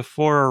yeah,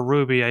 before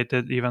Ruby, I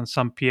did even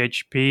some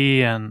PHP,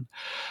 and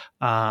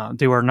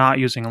they were not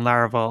using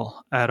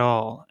Laravel at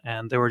all,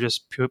 and they were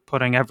just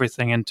putting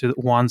everything into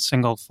one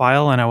single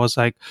file. And I was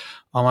like,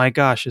 "Oh my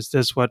gosh, is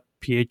this what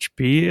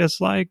PHP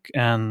is like?"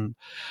 And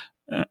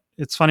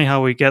it's funny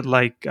how we get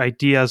like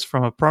ideas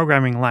from a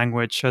programming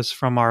language just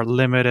from our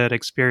limited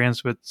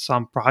experience with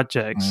some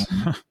projects.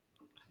 Mm-hmm.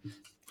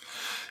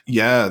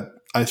 Yeah,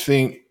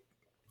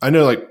 I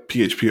know like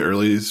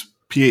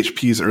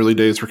PHP's early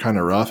days were kind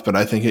of rough, but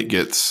I think it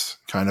gets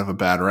kind of a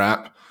bad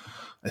rap.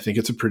 I think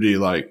it's a pretty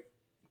like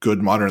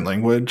good modern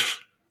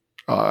language.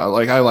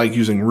 Like I like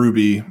using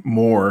Ruby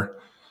more,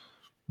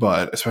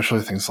 but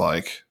especially things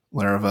like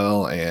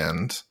Laravel,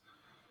 and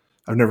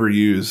I've never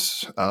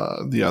used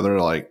the other,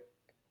 like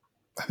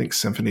I think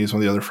Symfony is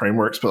one of the other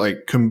frameworks, but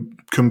like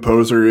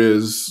Composer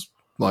is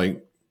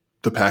like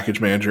the package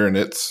manager, and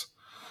it's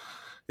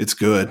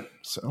good.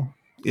 So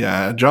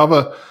yeah,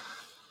 Java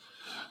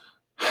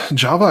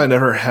I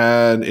never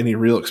had any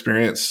real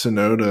experience to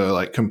know to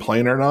like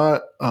complain or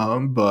not.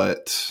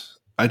 But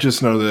I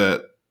just know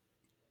that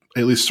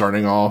at least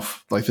starting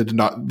off, like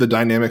the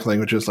dynamic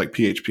languages like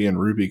PHP and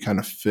Ruby kind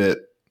of fit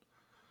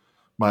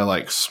my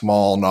like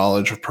small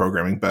knowledge of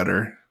programming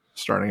better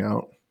starting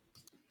out.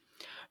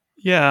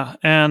 Yeah,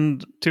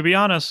 and to be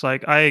honest,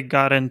 like I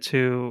got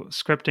into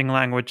scripting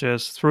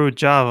languages through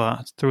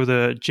Java, through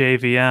the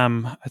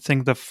JVM. I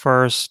think the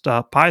first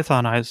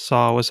Python I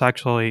saw was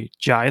actually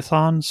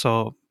Jython,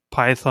 so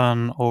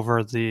Python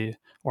or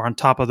on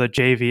top of the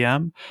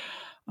JVM.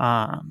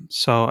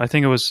 So I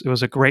think it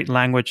was a great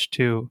language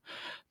to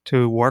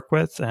work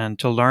with and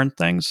to learn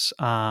things,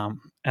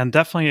 and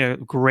definitely a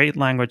great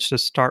language to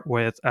start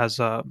with as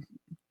a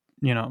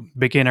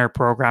beginner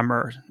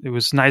programmer. It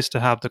was nice to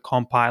have the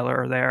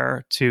compiler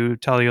there to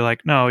tell you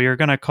like, no, you're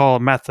going to call a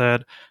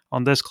method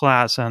on this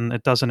class and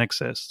it doesn't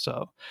exist.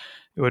 So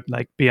it would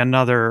like be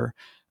another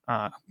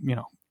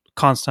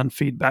constant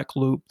feedback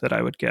loop that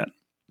I would get.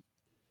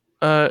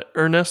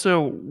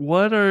 Ernesto,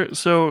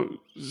 so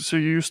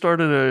you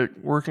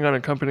started working on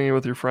a company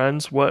with your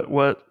friends.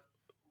 What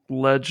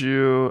led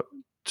you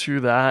to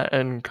that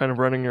and kind of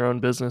running your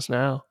own business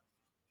now?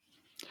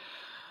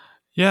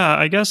 Yeah,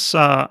 I guess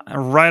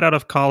right out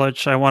of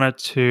college, I wanted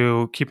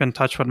to keep in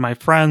touch with my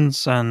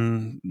friends,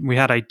 and we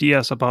had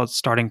ideas about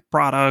starting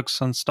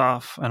products and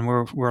stuff. And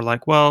we're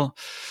like, well,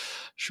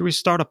 should we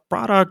start a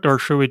product or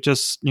should we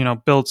just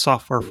build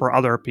software for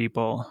other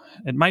people?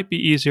 It might be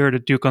easier to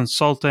do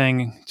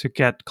consulting to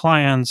get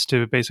clients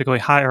to basically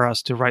hire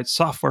us to write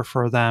software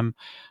for them,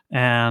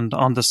 and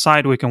on the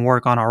side we can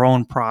work on our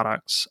own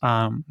products.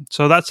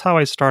 So that's how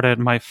I started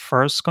my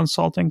first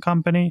consulting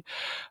company.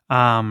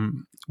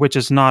 Which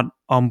is not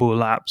Ombu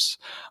Labs.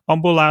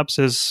 Ombu Labs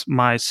is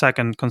my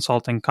second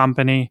consulting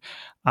company.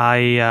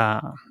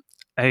 I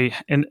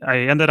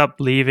ended up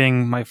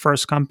leaving my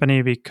first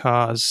company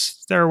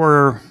because there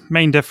were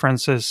main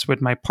differences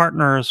with my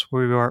partners.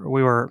 We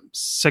were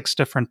 6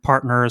 different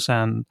partners,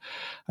 and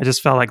I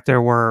just felt like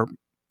there were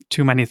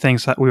too many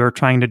things that we were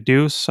trying to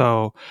do.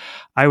 So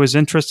I was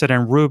interested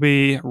in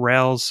Ruby,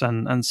 Rails,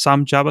 and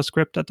some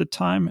JavaScript at the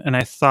time, and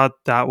I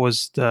thought that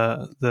was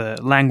the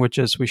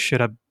languages we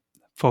should have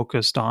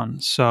focused on.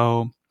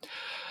 So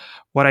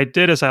what I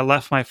did is I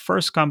left my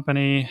first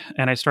company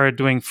and I started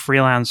doing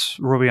freelance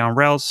Ruby on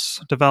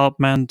Rails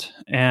development,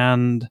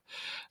 and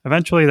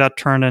eventually that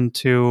turned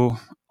into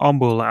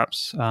Ombu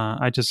Labs.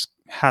 I just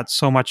had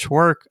so much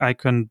work I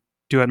couldn't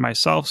do it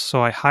myself,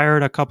 so I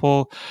hired a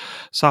couple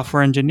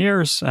software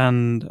engineers,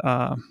 and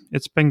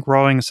it's been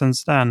growing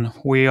since then.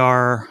 We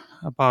are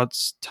about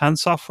 10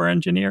 software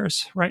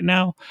engineers right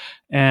now,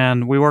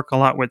 and we work a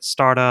lot with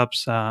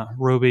startups,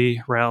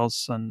 Ruby,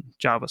 Rails, and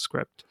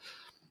JavaScript.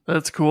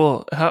 That's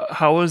cool.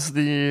 How was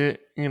the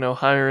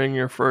hiring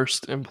your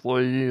first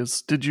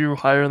employees? Did you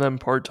hire them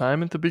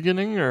part-time at the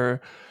beginning,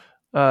 or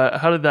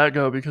how did that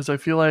go? Because I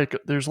feel like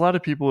there's a lot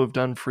of people who've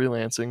done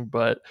freelancing,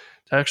 but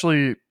to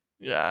actually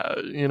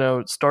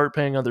start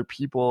paying other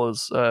people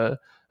is a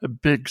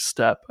big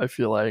step, I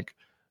feel like.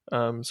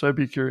 So I'd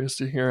be curious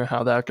to hear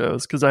how that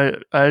goes, because I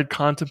had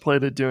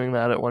contemplated doing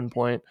that at one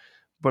point,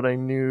 but I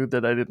knew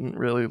that I didn't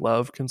really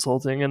love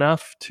consulting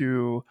enough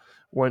to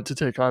want to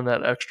take on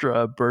that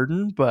extra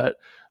burden. But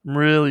I'm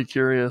really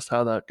curious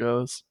how that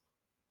goes.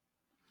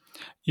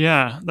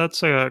 Yeah,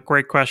 that's a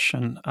great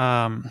question.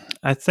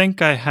 I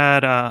think I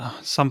had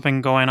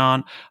something going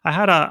on. I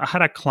had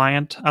a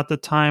client at the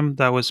time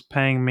that was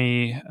paying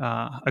me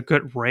a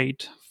good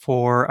rate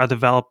for a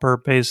developer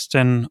based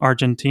in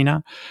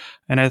Argentina,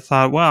 and I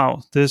thought,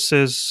 wow, this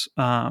is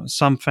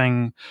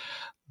something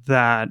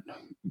that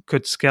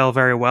could scale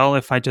very well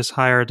if I just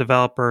hire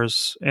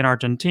developers in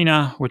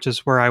Argentina, which is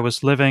where I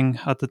was living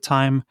at the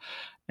time,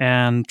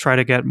 and try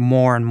to get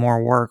more and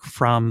more work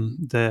from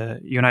the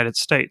United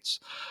States.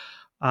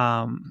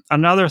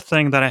 Another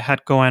thing that I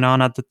had going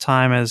on at the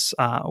time is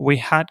we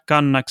had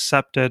gotten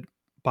accepted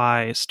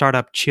by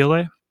Startup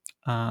Chile.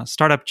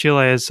 Startup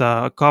Chile is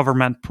a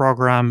government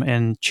program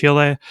in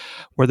Chile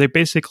where they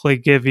basically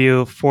give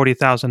you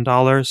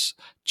 $40,000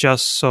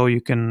 just so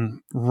you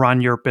can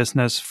run your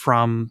business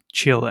from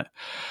Chile.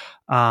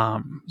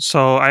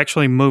 So I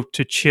actually moved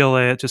to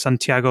Chile, to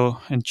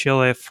Santiago in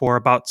Chile for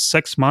about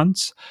 6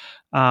 months,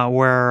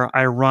 where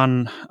I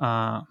run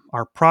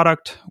our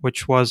product,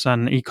 which was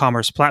an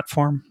e-commerce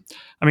platform.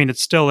 I mean, it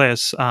still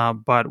is,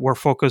 but we're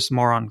focused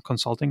more on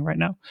consulting right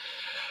now.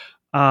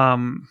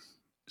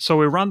 So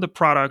we run the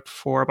product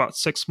for about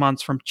 6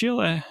 months from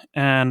Chile,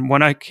 and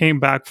when I came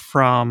back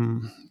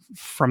from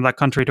that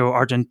country to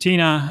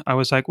Argentina, I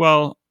was like,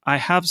 well, I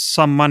have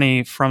some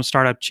money from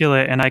Startup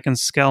Chile, and I can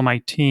scale my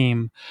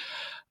team,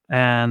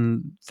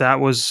 and that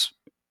was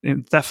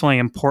definitely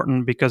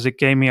important because it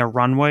gave me a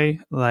runway,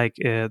 that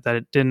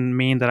it didn't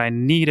mean that I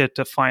needed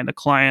to find a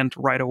client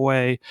right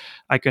away.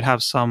 I could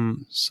have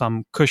some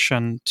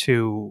cushion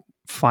to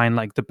find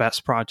like the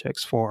best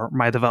projects for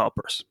my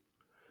developers.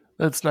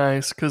 That's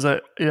nice because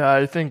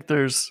I think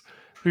there's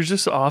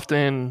just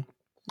often,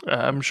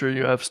 I'm sure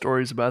you have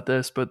stories about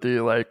this, but the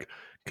like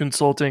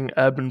consulting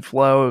ebb and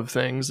flow of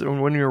things.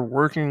 And when you're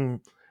working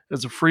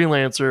as a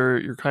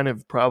freelancer, you're kind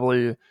of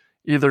probably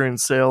either in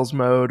sales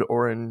mode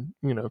or in,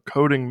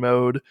 coding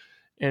mode,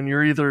 and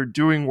you're either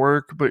doing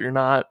work but you're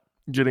not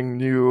getting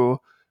new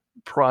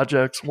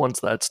projects once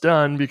that's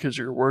done because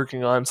you're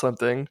working on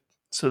something.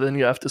 So then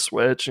you have to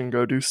switch and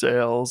go do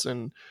sales.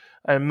 And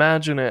I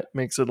imagine it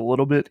makes it a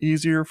little bit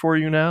easier for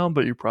you now,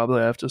 but you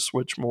probably have to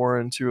switch more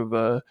into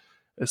a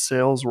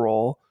sales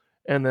role.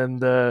 And then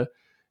the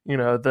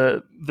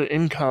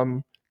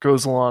income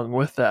goes along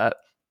with that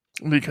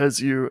because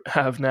you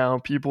have now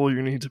people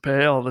you need to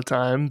pay all the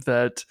time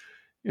that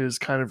is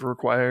kind of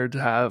required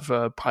to have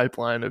a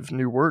pipeline of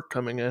new work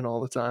coming in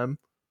all the time.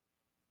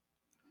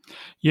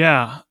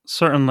 Yeah,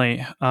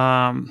 certainly.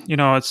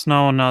 It's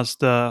known as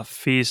the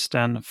feast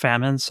and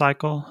famine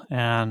cycle,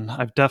 and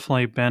I've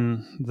definitely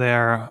been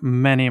there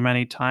many,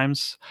 many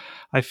times.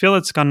 I feel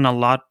it's gotten a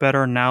lot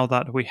better now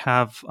that we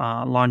have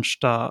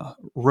launched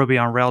Ruby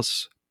on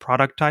Rails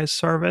productized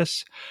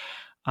service,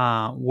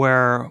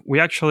 where we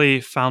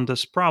actually found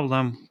this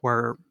problem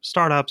where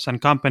startups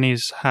and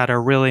companies had a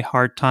really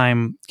hard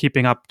time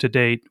keeping up to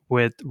date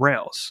with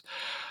Rails.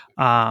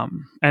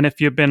 And if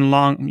you've been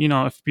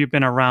if you've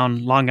been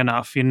around long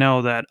enough, you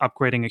know that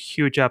upgrading a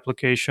huge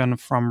application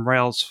from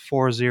Rails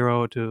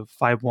 4.0 to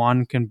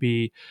 5.1 can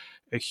be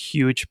a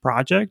huge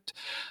project.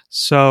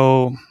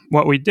 So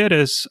what we did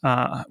is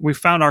we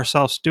found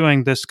ourselves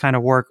doing this kind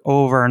of work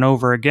over and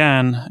over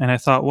again. And I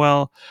thought,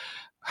 well,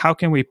 how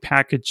can we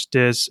package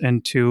this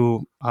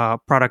into a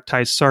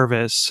productized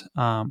service?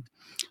 And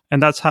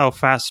that's how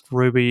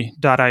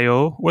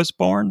FastRuby.io was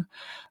born.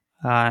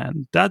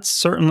 And that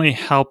certainly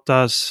helped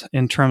us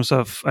in terms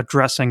of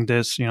addressing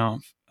this,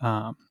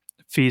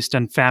 feast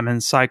and famine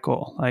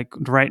cycle. Like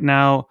right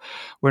now,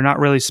 we're not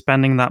really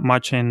spending that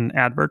much in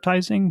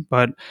advertising,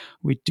 but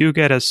we do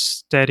get a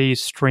steady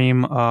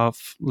stream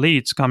of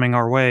leads coming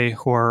our way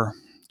who are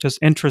just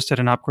interested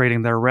in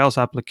upgrading their Rails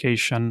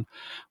application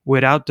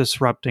without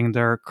disrupting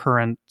their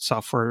current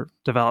software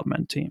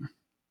development team.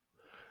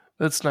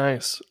 That's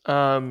nice.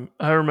 I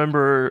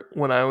remember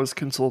when I was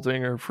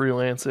consulting or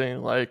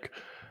freelancing, like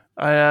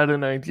I had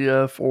an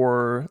idea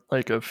for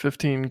like a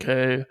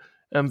 15K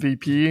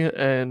MVP,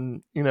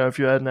 and if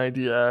you had an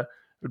idea, it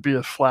would be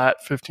a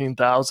flat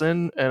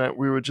 15,000, and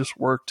we would just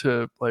work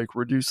to like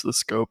reduce the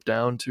scope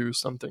down to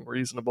something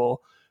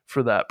reasonable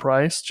for that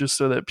price, just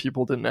so that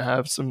people didn't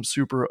have some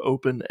super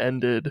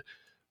open-ended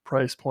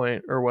price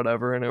point or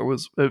whatever, and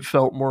it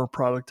felt more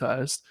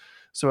productized.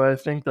 So I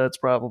think that's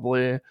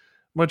probably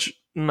much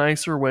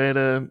nicer way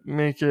to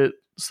make it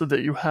so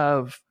that you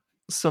have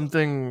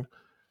something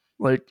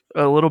like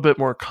a little bit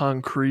more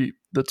concrete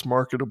that's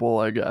marketable,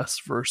 I guess,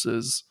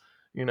 versus,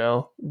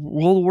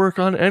 we'll work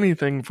on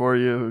anything for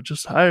you,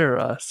 just hire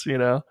us.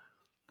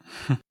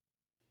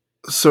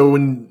 So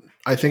when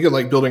I think of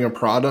like building a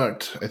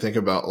product, I think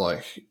about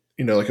like,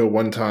 like a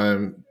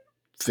one-time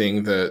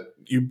thing that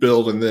you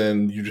build and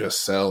then you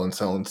just sell and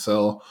sell and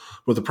sell.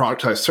 With a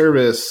productized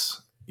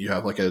service, you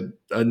have like a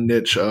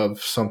niche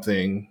of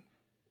something,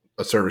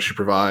 a service you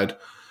provide,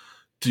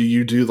 do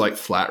you do like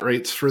flat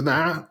rates for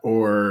that,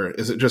 or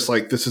is it just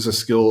like this is a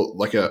skill,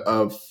 like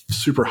a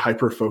super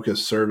hyper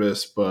focused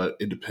service, but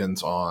it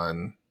depends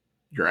on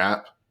your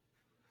app?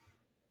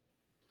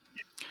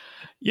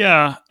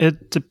 Yeah,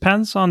 it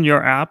depends on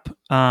your app,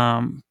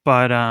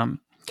 but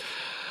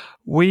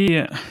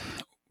we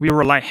we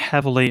rely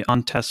heavily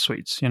on test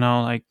suites.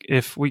 Like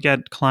if we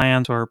get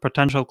clients or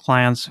potential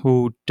clients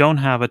who don't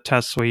have a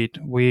test suite,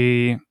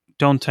 we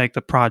don't take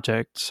the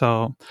project.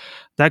 So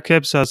that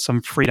gives us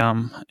some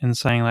freedom in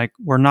saying like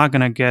we're not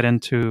going to get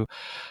into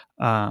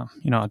a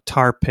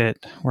tar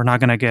pit. We're not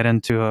going to get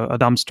into a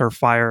dumpster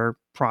fire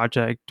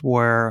project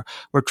where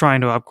we're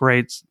trying to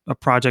upgrade a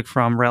project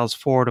from Rails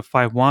 4 to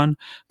 5.1,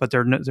 but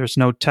there's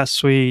no test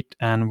suite,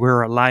 and we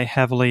rely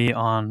heavily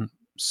on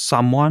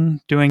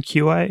someone doing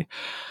QA.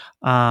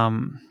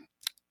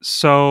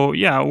 So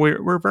yeah,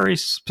 we're very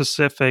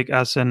specific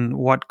as in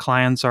what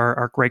clients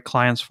are great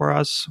clients for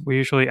us. We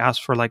usually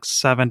ask for like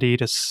 70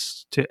 to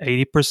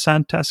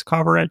 80% test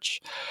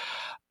coverage.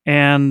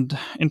 And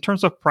in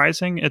terms of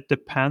pricing, it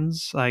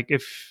depends. Like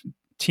if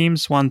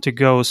teams want to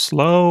go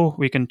slow,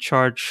 we can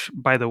charge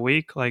by the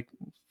week, like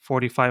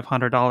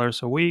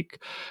 $4,500 a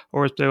week.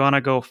 Or if they want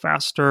to go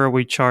faster,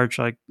 we charge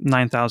like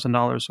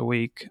 $9,000 a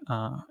week.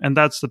 And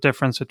that's the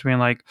difference between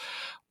like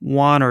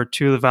one or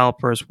two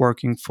developers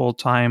working full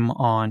time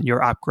on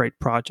your upgrade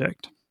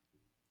project.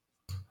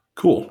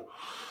 Cool.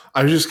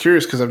 I was just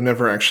curious because I've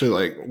never actually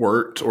like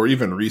worked or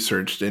even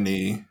researched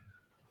any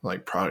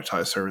like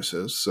productized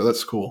services. So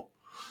that's cool.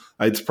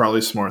 It's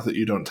probably smart that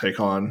you don't take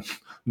on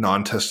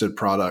non-tested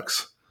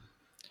products.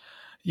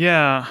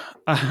 Yeah,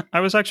 I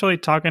was actually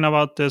talking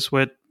about this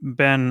with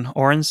Ben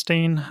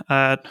Orenstein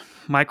at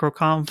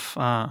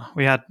MicroConf.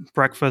 We had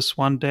breakfast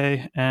one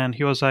day, and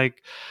he was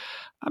like,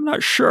 I'm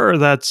not sure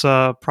that's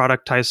a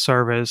productized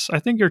service. I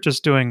think you're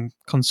just doing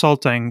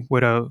consulting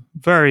with a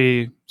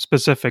very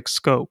specific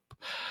scope.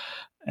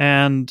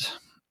 And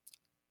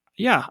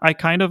yeah, I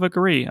kind of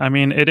agree. I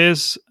mean, it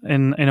is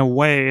in a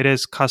way, it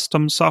is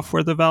custom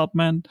software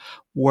development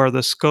where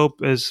the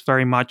scope is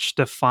very much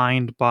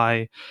defined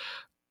by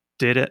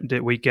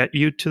did we get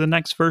you to the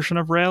next version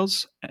of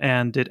Rails,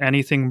 and did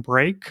anything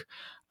break?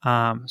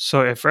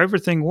 So if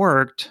everything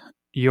worked,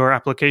 your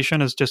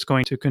application is just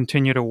going to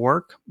continue to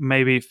work,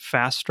 maybe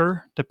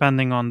faster,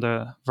 depending on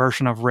the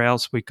version of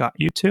Rails we got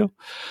you to.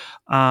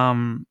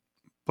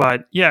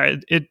 But yeah,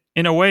 it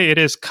in a way, it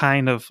is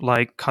kind of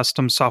like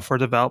custom software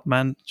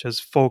development,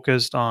 just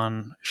focused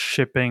on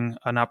shipping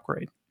an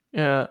upgrade.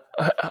 Yeah,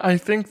 I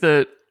think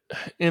that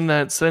in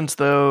that sense,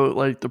 though,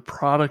 like the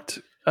product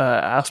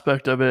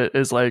aspect of it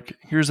is like,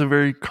 here's a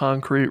very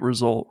concrete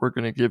result we're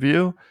going to give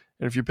you,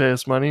 and if you pay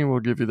us money, we'll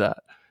give you that.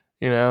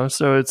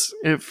 So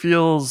it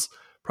feels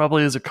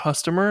probably as a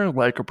customer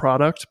like a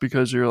product,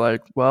 because you're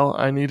like, well,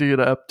 I need to get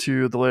up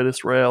to the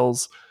latest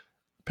Rails,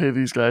 pay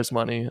these guys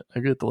money, I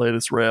get the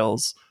latest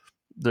Rails.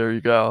 There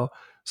you go.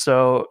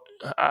 So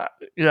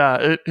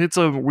yeah, it's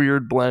a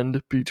weird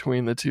blend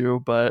between the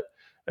two, but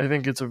I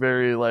think it's a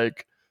very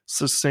like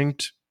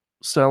succinct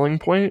selling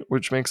point,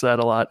 which makes that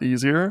a lot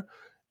easier.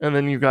 And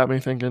then you got me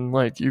thinking,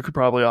 like, you could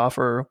probably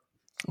offer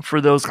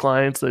for those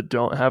clients that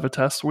don't have a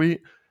test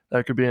suite,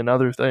 that could be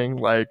another thing.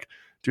 Like,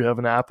 do you have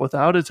an app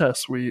without a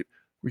test suite?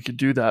 We could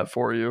do that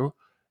for you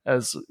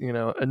as,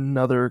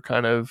 another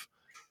kind of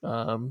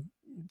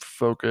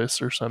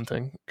focus or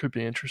something. Could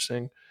be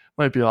interesting.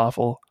 Might be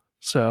awful.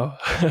 So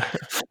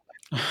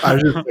I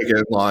was just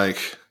thinking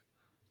like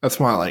that's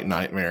my like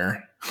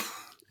nightmare.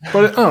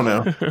 But I don't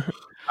know.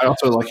 I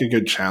also like a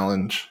good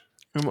challenge.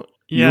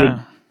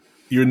 Yeah.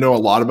 You would know a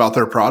lot about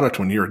their product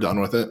when you were done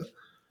with it.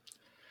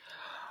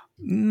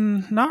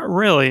 Not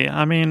really.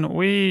 I mean,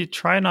 we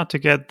try not to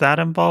get that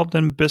involved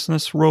in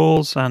business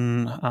rules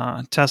and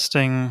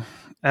testing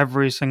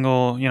every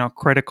single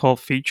critical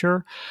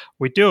feature.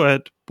 We do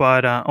it,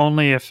 but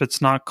only if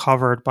it's not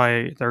covered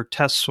by their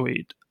test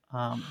suite.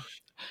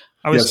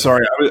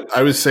 Sorry.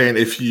 I was saying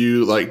if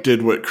you like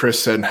did what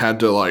Chris said and had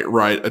to like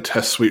write a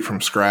test suite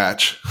from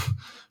scratch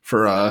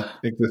for a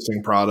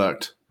existing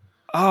product.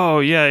 Oh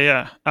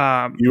yeah.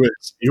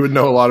 You would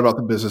know a lot about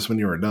the business when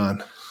you were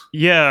done.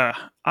 Yeah,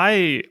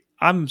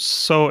 I'm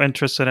so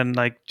interested in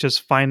like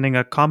just finding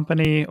a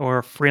company or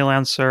a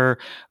freelancer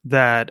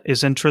that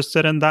is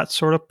interested in that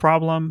sort of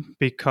problem,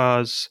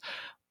 because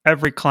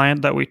every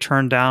client that we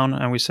turn down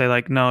and we say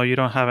like, no, you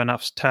don't have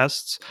enough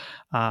tests.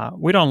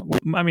 We don't.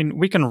 I mean,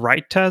 we can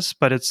write tests,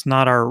 but it's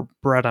not our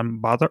bread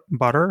and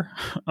butter.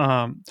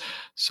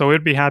 So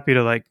we'd be happy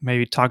to like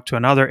maybe talk to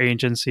another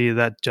agency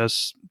that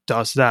just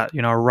does that.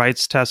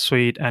 Writes test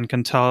suite and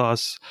can tell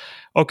us,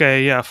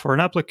 okay, yeah, for an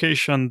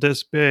application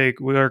this big,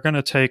 we are going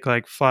to take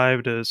like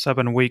 5 to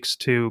 7 weeks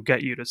to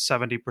get you to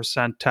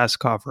 70% test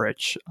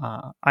coverage.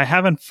 I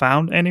haven't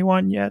found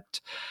anyone yet,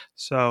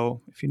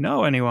 so if you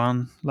know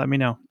anyone, let me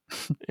know.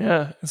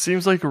 Yeah, it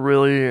seems like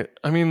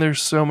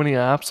there's so many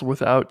apps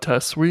without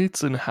test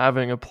suites, and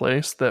having a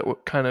place that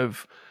kind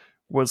of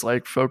was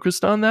like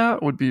focused on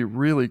that would be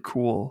really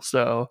cool.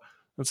 So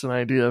that's an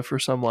idea for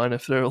someone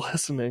if they're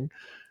listening.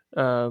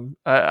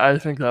 I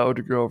think that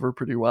would go over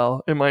pretty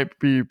well. It might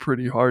be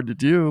pretty hard to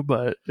do,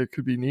 but it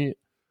could be neat.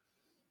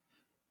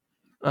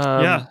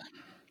 Yeah.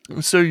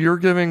 So you're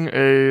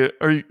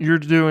you're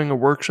doing a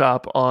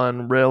workshop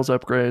on Rails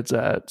upgrades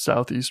at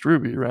Southeast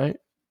Ruby, right?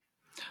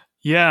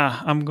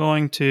 Yeah, I'm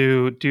going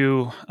to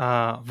do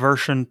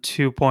version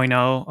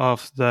 2.0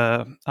 of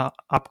the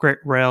Upgrade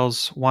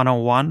Rails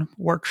 101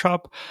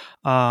 workshop.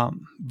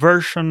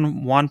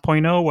 Version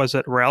 1.0 was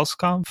at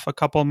RailsConf a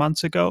couple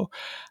months ago,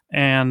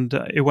 and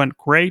it went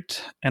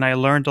great, and I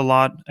learned a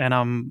lot, and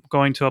I'm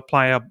going to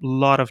apply a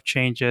lot of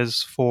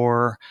changes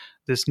for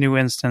this new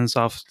instance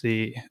of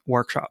the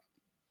workshop.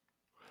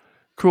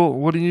 Cool.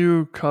 What do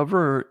you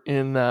cover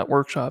in that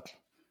workshop?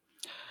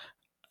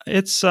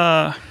 It's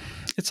a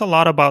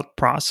lot about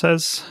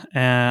process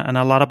and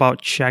a lot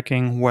about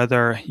checking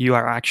whether you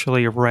are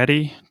actually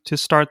ready to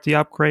start the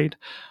upgrade.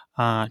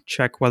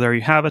 Check whether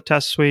you have a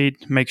test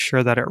suite, make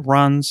sure that it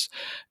runs,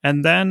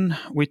 and then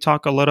we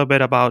talk a little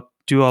bit about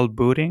dual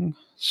booting.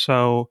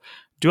 So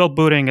dual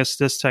booting is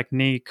this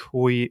technique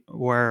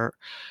where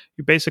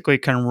you basically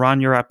can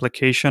run your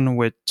application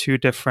with two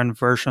different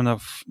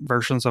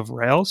versions of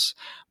Rails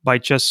by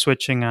just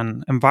switching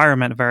an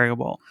environment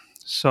variable.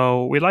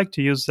 So we like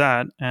to use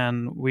that,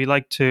 and we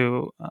like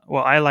to,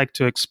 I like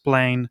to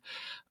explain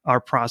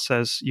our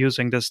process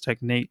using this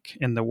technique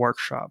in the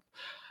workshop.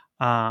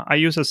 I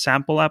use a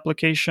sample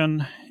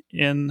application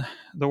in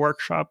the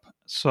workshop.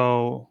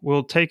 So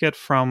we'll take it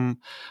from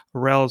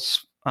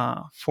Rails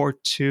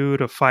 4.2 to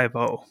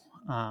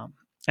 5.0.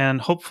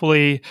 And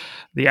hopefully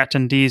the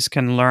attendees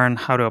can learn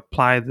how to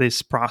apply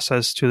this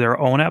process to their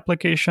own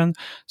application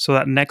so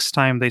that next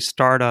time they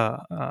start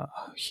a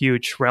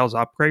huge Rails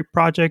upgrade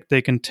project,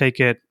 they can take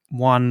it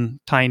one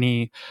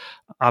tiny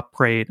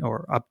upgrade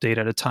or update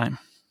at a time.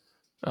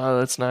 Oh,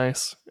 that's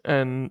nice.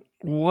 And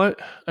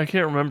I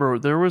can't remember.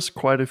 There was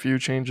quite a few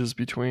changes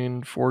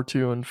between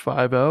 4.2 and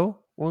 5.0,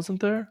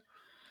 wasn't there?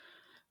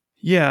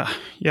 Yeah,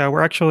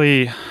 we're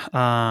actually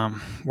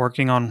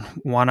working on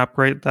one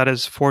upgrade that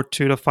is 4.2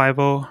 to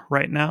 5.0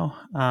 right now.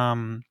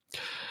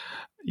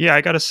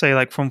 I got to say,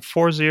 like from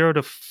 4.0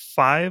 to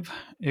 5,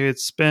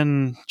 it's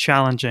been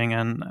challenging,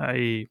 and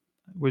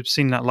we've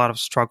seen a lot of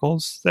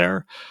struggles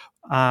there.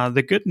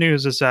 The good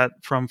news is that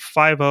from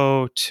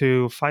 5.0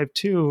 to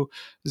 5.2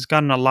 has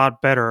gotten a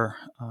lot better.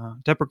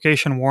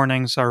 Deprecation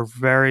warnings are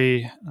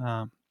very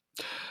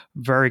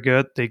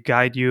good. They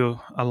guide you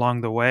along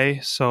the way.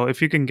 So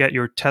if you can get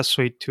your test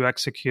suite to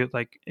execute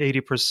like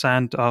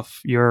 80% of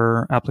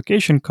your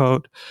application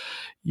code,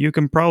 you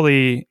can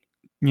probably,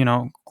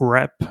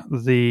 grep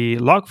the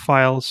log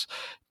files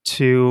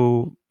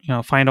to,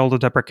 find all the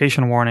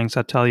deprecation warnings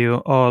that tell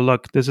you, oh,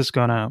 look, this is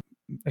gonna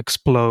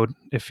explode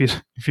if you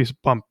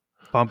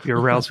bump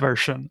your Rails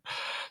version.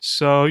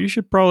 So you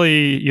should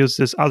probably use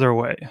this other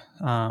way.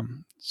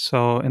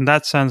 So in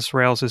that sense,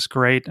 Rails is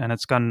great, and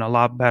it's gotten a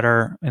lot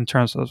better in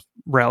terms of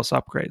Rails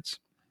upgrades.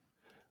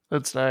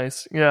 That's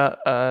nice. Yeah,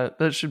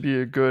 that should be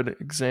a good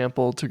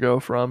example to go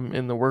from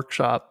in the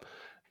workshop.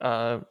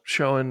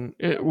 Showing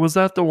it was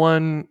that the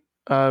one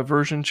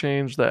version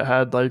change that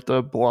had like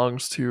the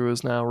belongs to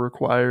is now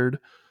required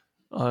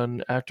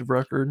on active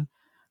record.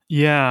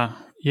 Yeah,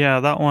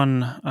 that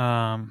one.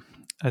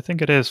 I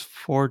think it is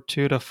 4.2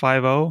 to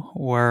 5.0,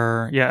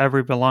 where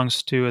every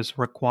belongs to is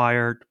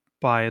required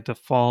by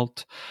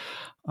default.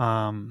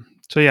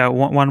 So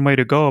one way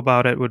to go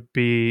about it would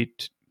be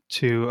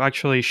to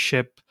actually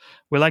ship.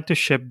 We like to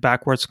ship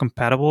backwards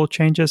compatible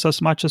changes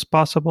as much as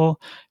possible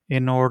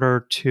in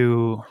order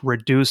to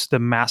reduce the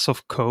mass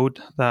of code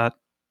that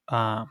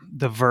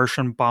the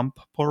version bump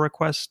pull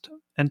request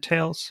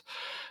entails.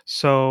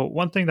 So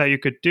one thing that you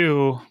could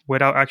do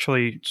without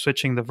actually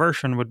switching the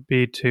version would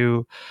be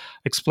to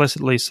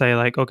explicitly say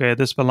like, okay,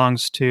 this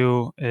belongs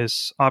to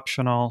is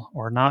optional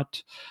or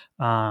not.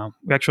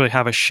 We actually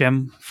have a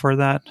shim for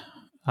that.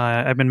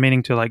 I've been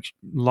meaning to like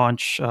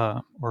launch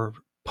or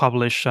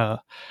publish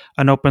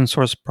an open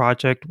source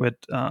project with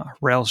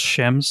Rails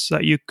shims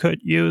that you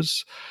could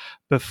use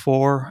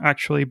before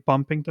actually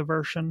bumping the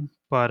version,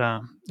 but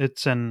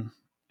it's in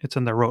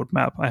the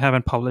roadmap. I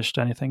haven't published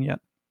anything yet.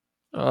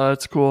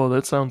 That's cool.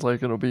 That sounds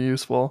like it'll be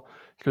useful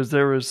because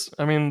that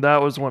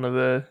was one of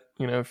the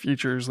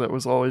features that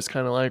was always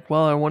kind of like,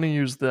 well, I want to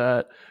use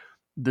the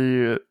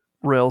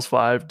Rails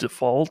 5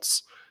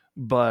 defaults,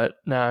 but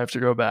now I have to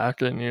go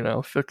back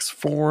and fix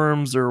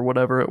forms or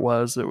whatever it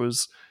was that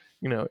was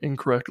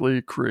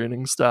incorrectly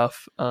creating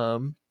stuff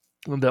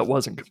that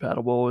wasn't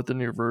compatible with the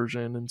new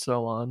version and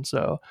so on.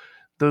 So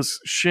those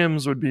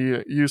shims would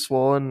be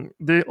useful, and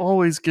they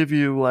always give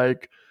you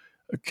like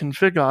a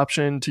config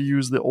option to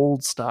use the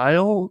old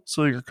style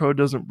so your code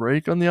doesn't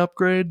break on the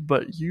upgrade,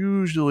 but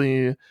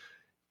usually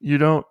you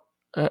don't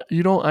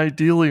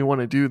ideally want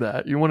to do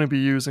that. You want to be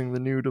using the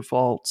new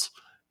defaults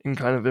and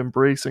kind of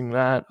embracing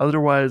that.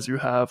 Otherwise you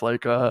have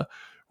like a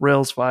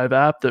Rails 5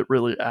 app that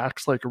really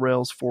acts like a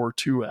Rails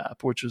 4.2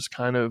 app, which is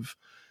kind of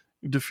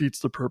defeats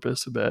the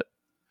purpose a bit.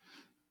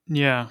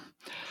 Yeah.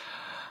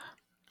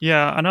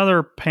 Yeah,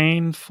 another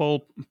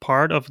painful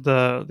part of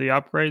the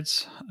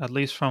upgrades, at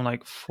least from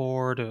like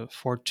 4 to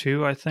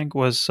 4.2, I think,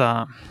 was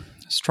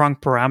strong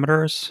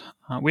parameters.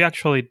 We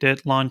actually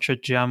did launch a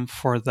gem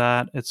for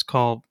that. It's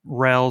called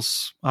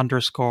Rails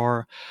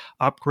underscore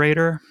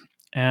upgrader,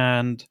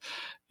 and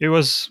it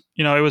was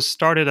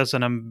started as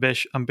an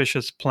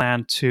ambitious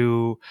plan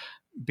to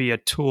be a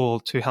tool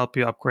to help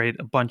you upgrade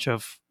a bunch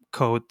of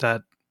code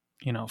that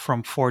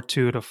from 4.2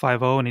 to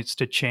 5.0 needs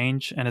to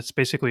change, and it's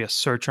basically a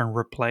search and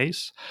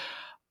replace.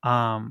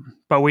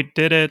 But we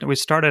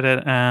started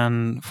it,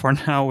 and for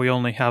now we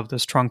only have the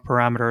strong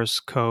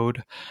parameters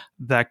code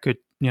that could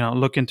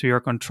look into your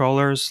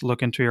controllers,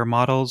 look into your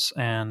models,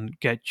 and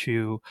get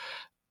you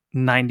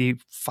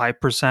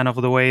 95%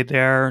 of the way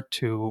there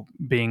to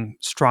being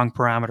strong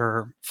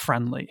parameter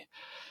friendly.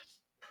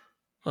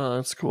 Oh,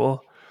 that's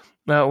cool.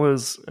 That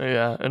was,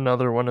 yeah,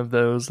 another one of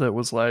those that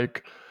was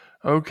like,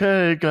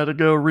 okay, gotta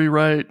go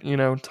rewrite,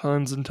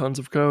 tons and tons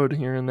of code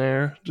here and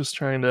there, just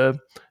trying to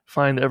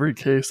find every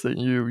case that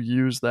you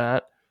use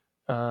that,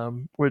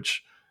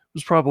 which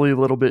was probably a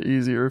little bit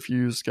easier if you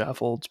use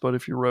scaffolds, but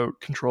if you wrote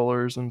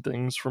controllers and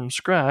things from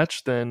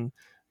scratch, then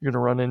you're going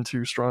to run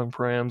into strong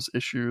params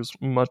issues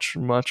much,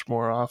 much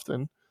more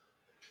often.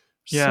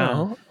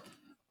 Yeah.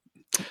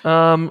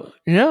 So,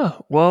 yeah,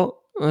 well,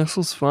 this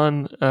was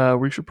fun.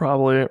 We should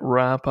probably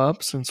wrap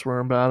up since we're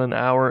about an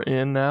hour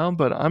in now,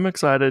 but I'm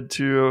excited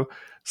to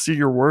see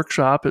your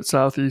workshop at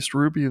Southeast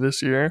Ruby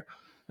this year.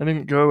 I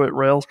didn't go at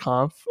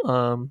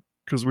RailsConf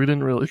because we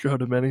didn't really go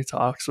to many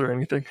talks or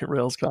anything at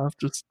RailsConf.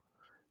 Just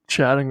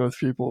chatting with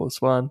people was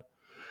fun.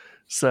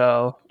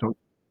 So don't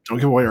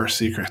give away our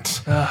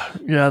secrets.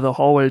 Yeah, the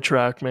hallway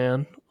track,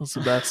 man, was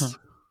the best.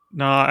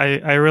 No,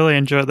 I really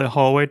enjoyed the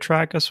hallway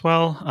track as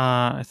well.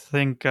 I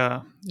think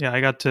I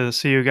got to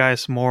see you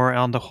guys more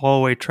on the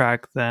hallway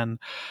track than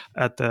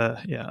at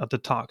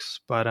the talks.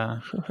 But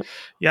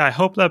I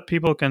hope that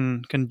people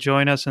can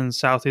join us in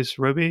Southeast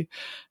Ruby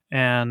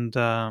and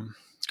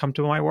come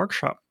to my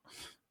workshop.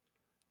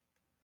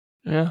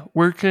 Yeah,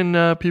 where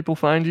can people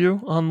find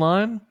you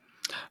online?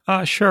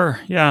 Sure.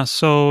 Yeah.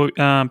 So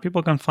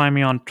people can find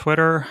me on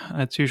Twitter.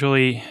 It's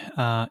usually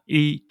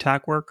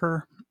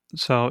Tagwerker.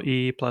 So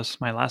E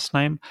plus my last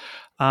name,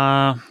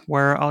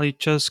 where I'll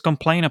just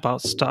complain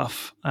about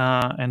stuff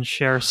and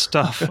share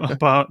stuff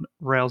about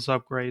Rails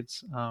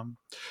upgrades.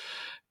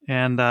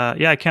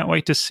 I can't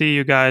wait to see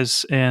you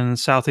guys in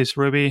Southeast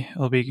Ruby.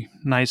 It'll be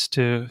nice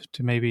to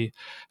maybe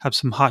have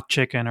some hot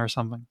chicken or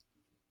something.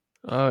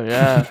 Oh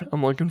yeah,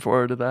 I'm looking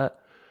forward to that.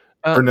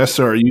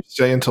 Ernesto, are you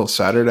staying until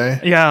Saturday?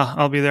 Yeah,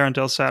 I'll be there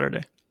until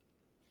Saturday.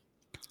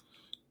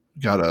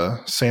 Got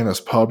a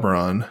Santa's pub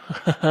run.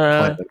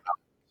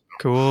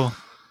 Cool.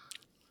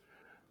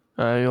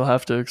 You'll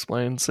have to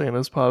explain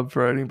Santa's pub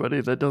for anybody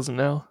that doesn't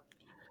know.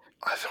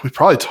 We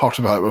probably talked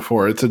about it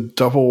before. It's a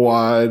double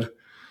wide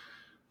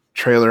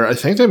trailer. I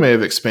think they may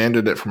have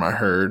expanded it from I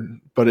heard,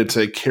 but it's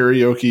a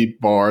karaoke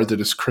bar that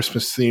is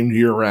Christmas themed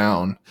year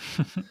round.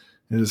 It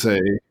is a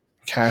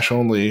cash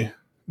only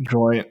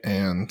joint,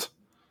 and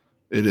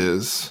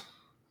it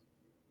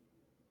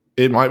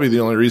might be the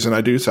only reason I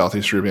do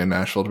Southeast Ruby in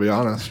Nashville, to be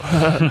honest.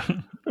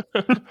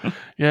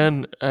 Yeah,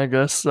 and I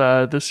guess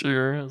this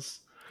year is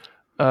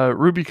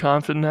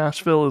RubyConf in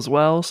Nashville as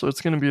well, so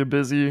it's going to be a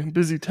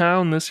busy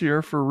town this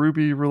year for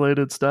Ruby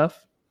related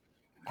stuff.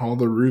 All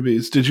the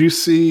Rubies. Did you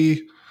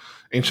see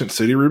Ancient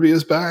City Ruby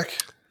is back?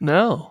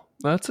 No,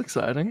 that's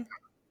exciting.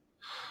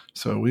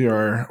 So we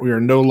are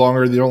no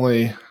longer the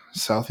only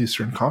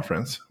Southeastern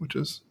conference, which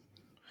is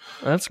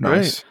that's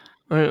nice.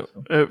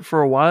 Great.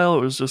 For a while,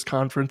 it was just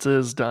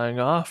conferences dying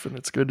off, and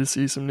it's good to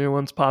see some new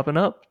ones popping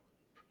up.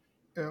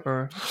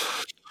 Yeah.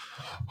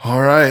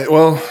 All right.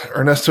 Well,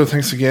 Ernesto,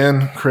 thanks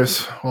again.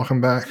 Chris, welcome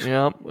back.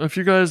 Yeah. If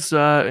you guys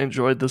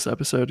enjoyed this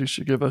episode, you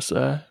should give us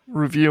a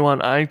review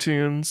on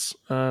iTunes.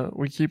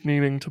 We keep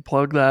needing to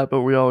plug that,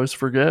 but we always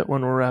forget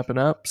when we're wrapping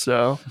up.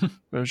 So I'm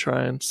going to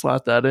try and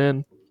slot that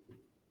in.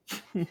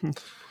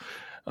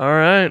 All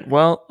right.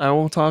 Well, I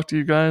will talk to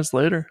you guys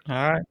later.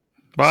 All right.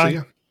 Bye. See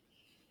ya.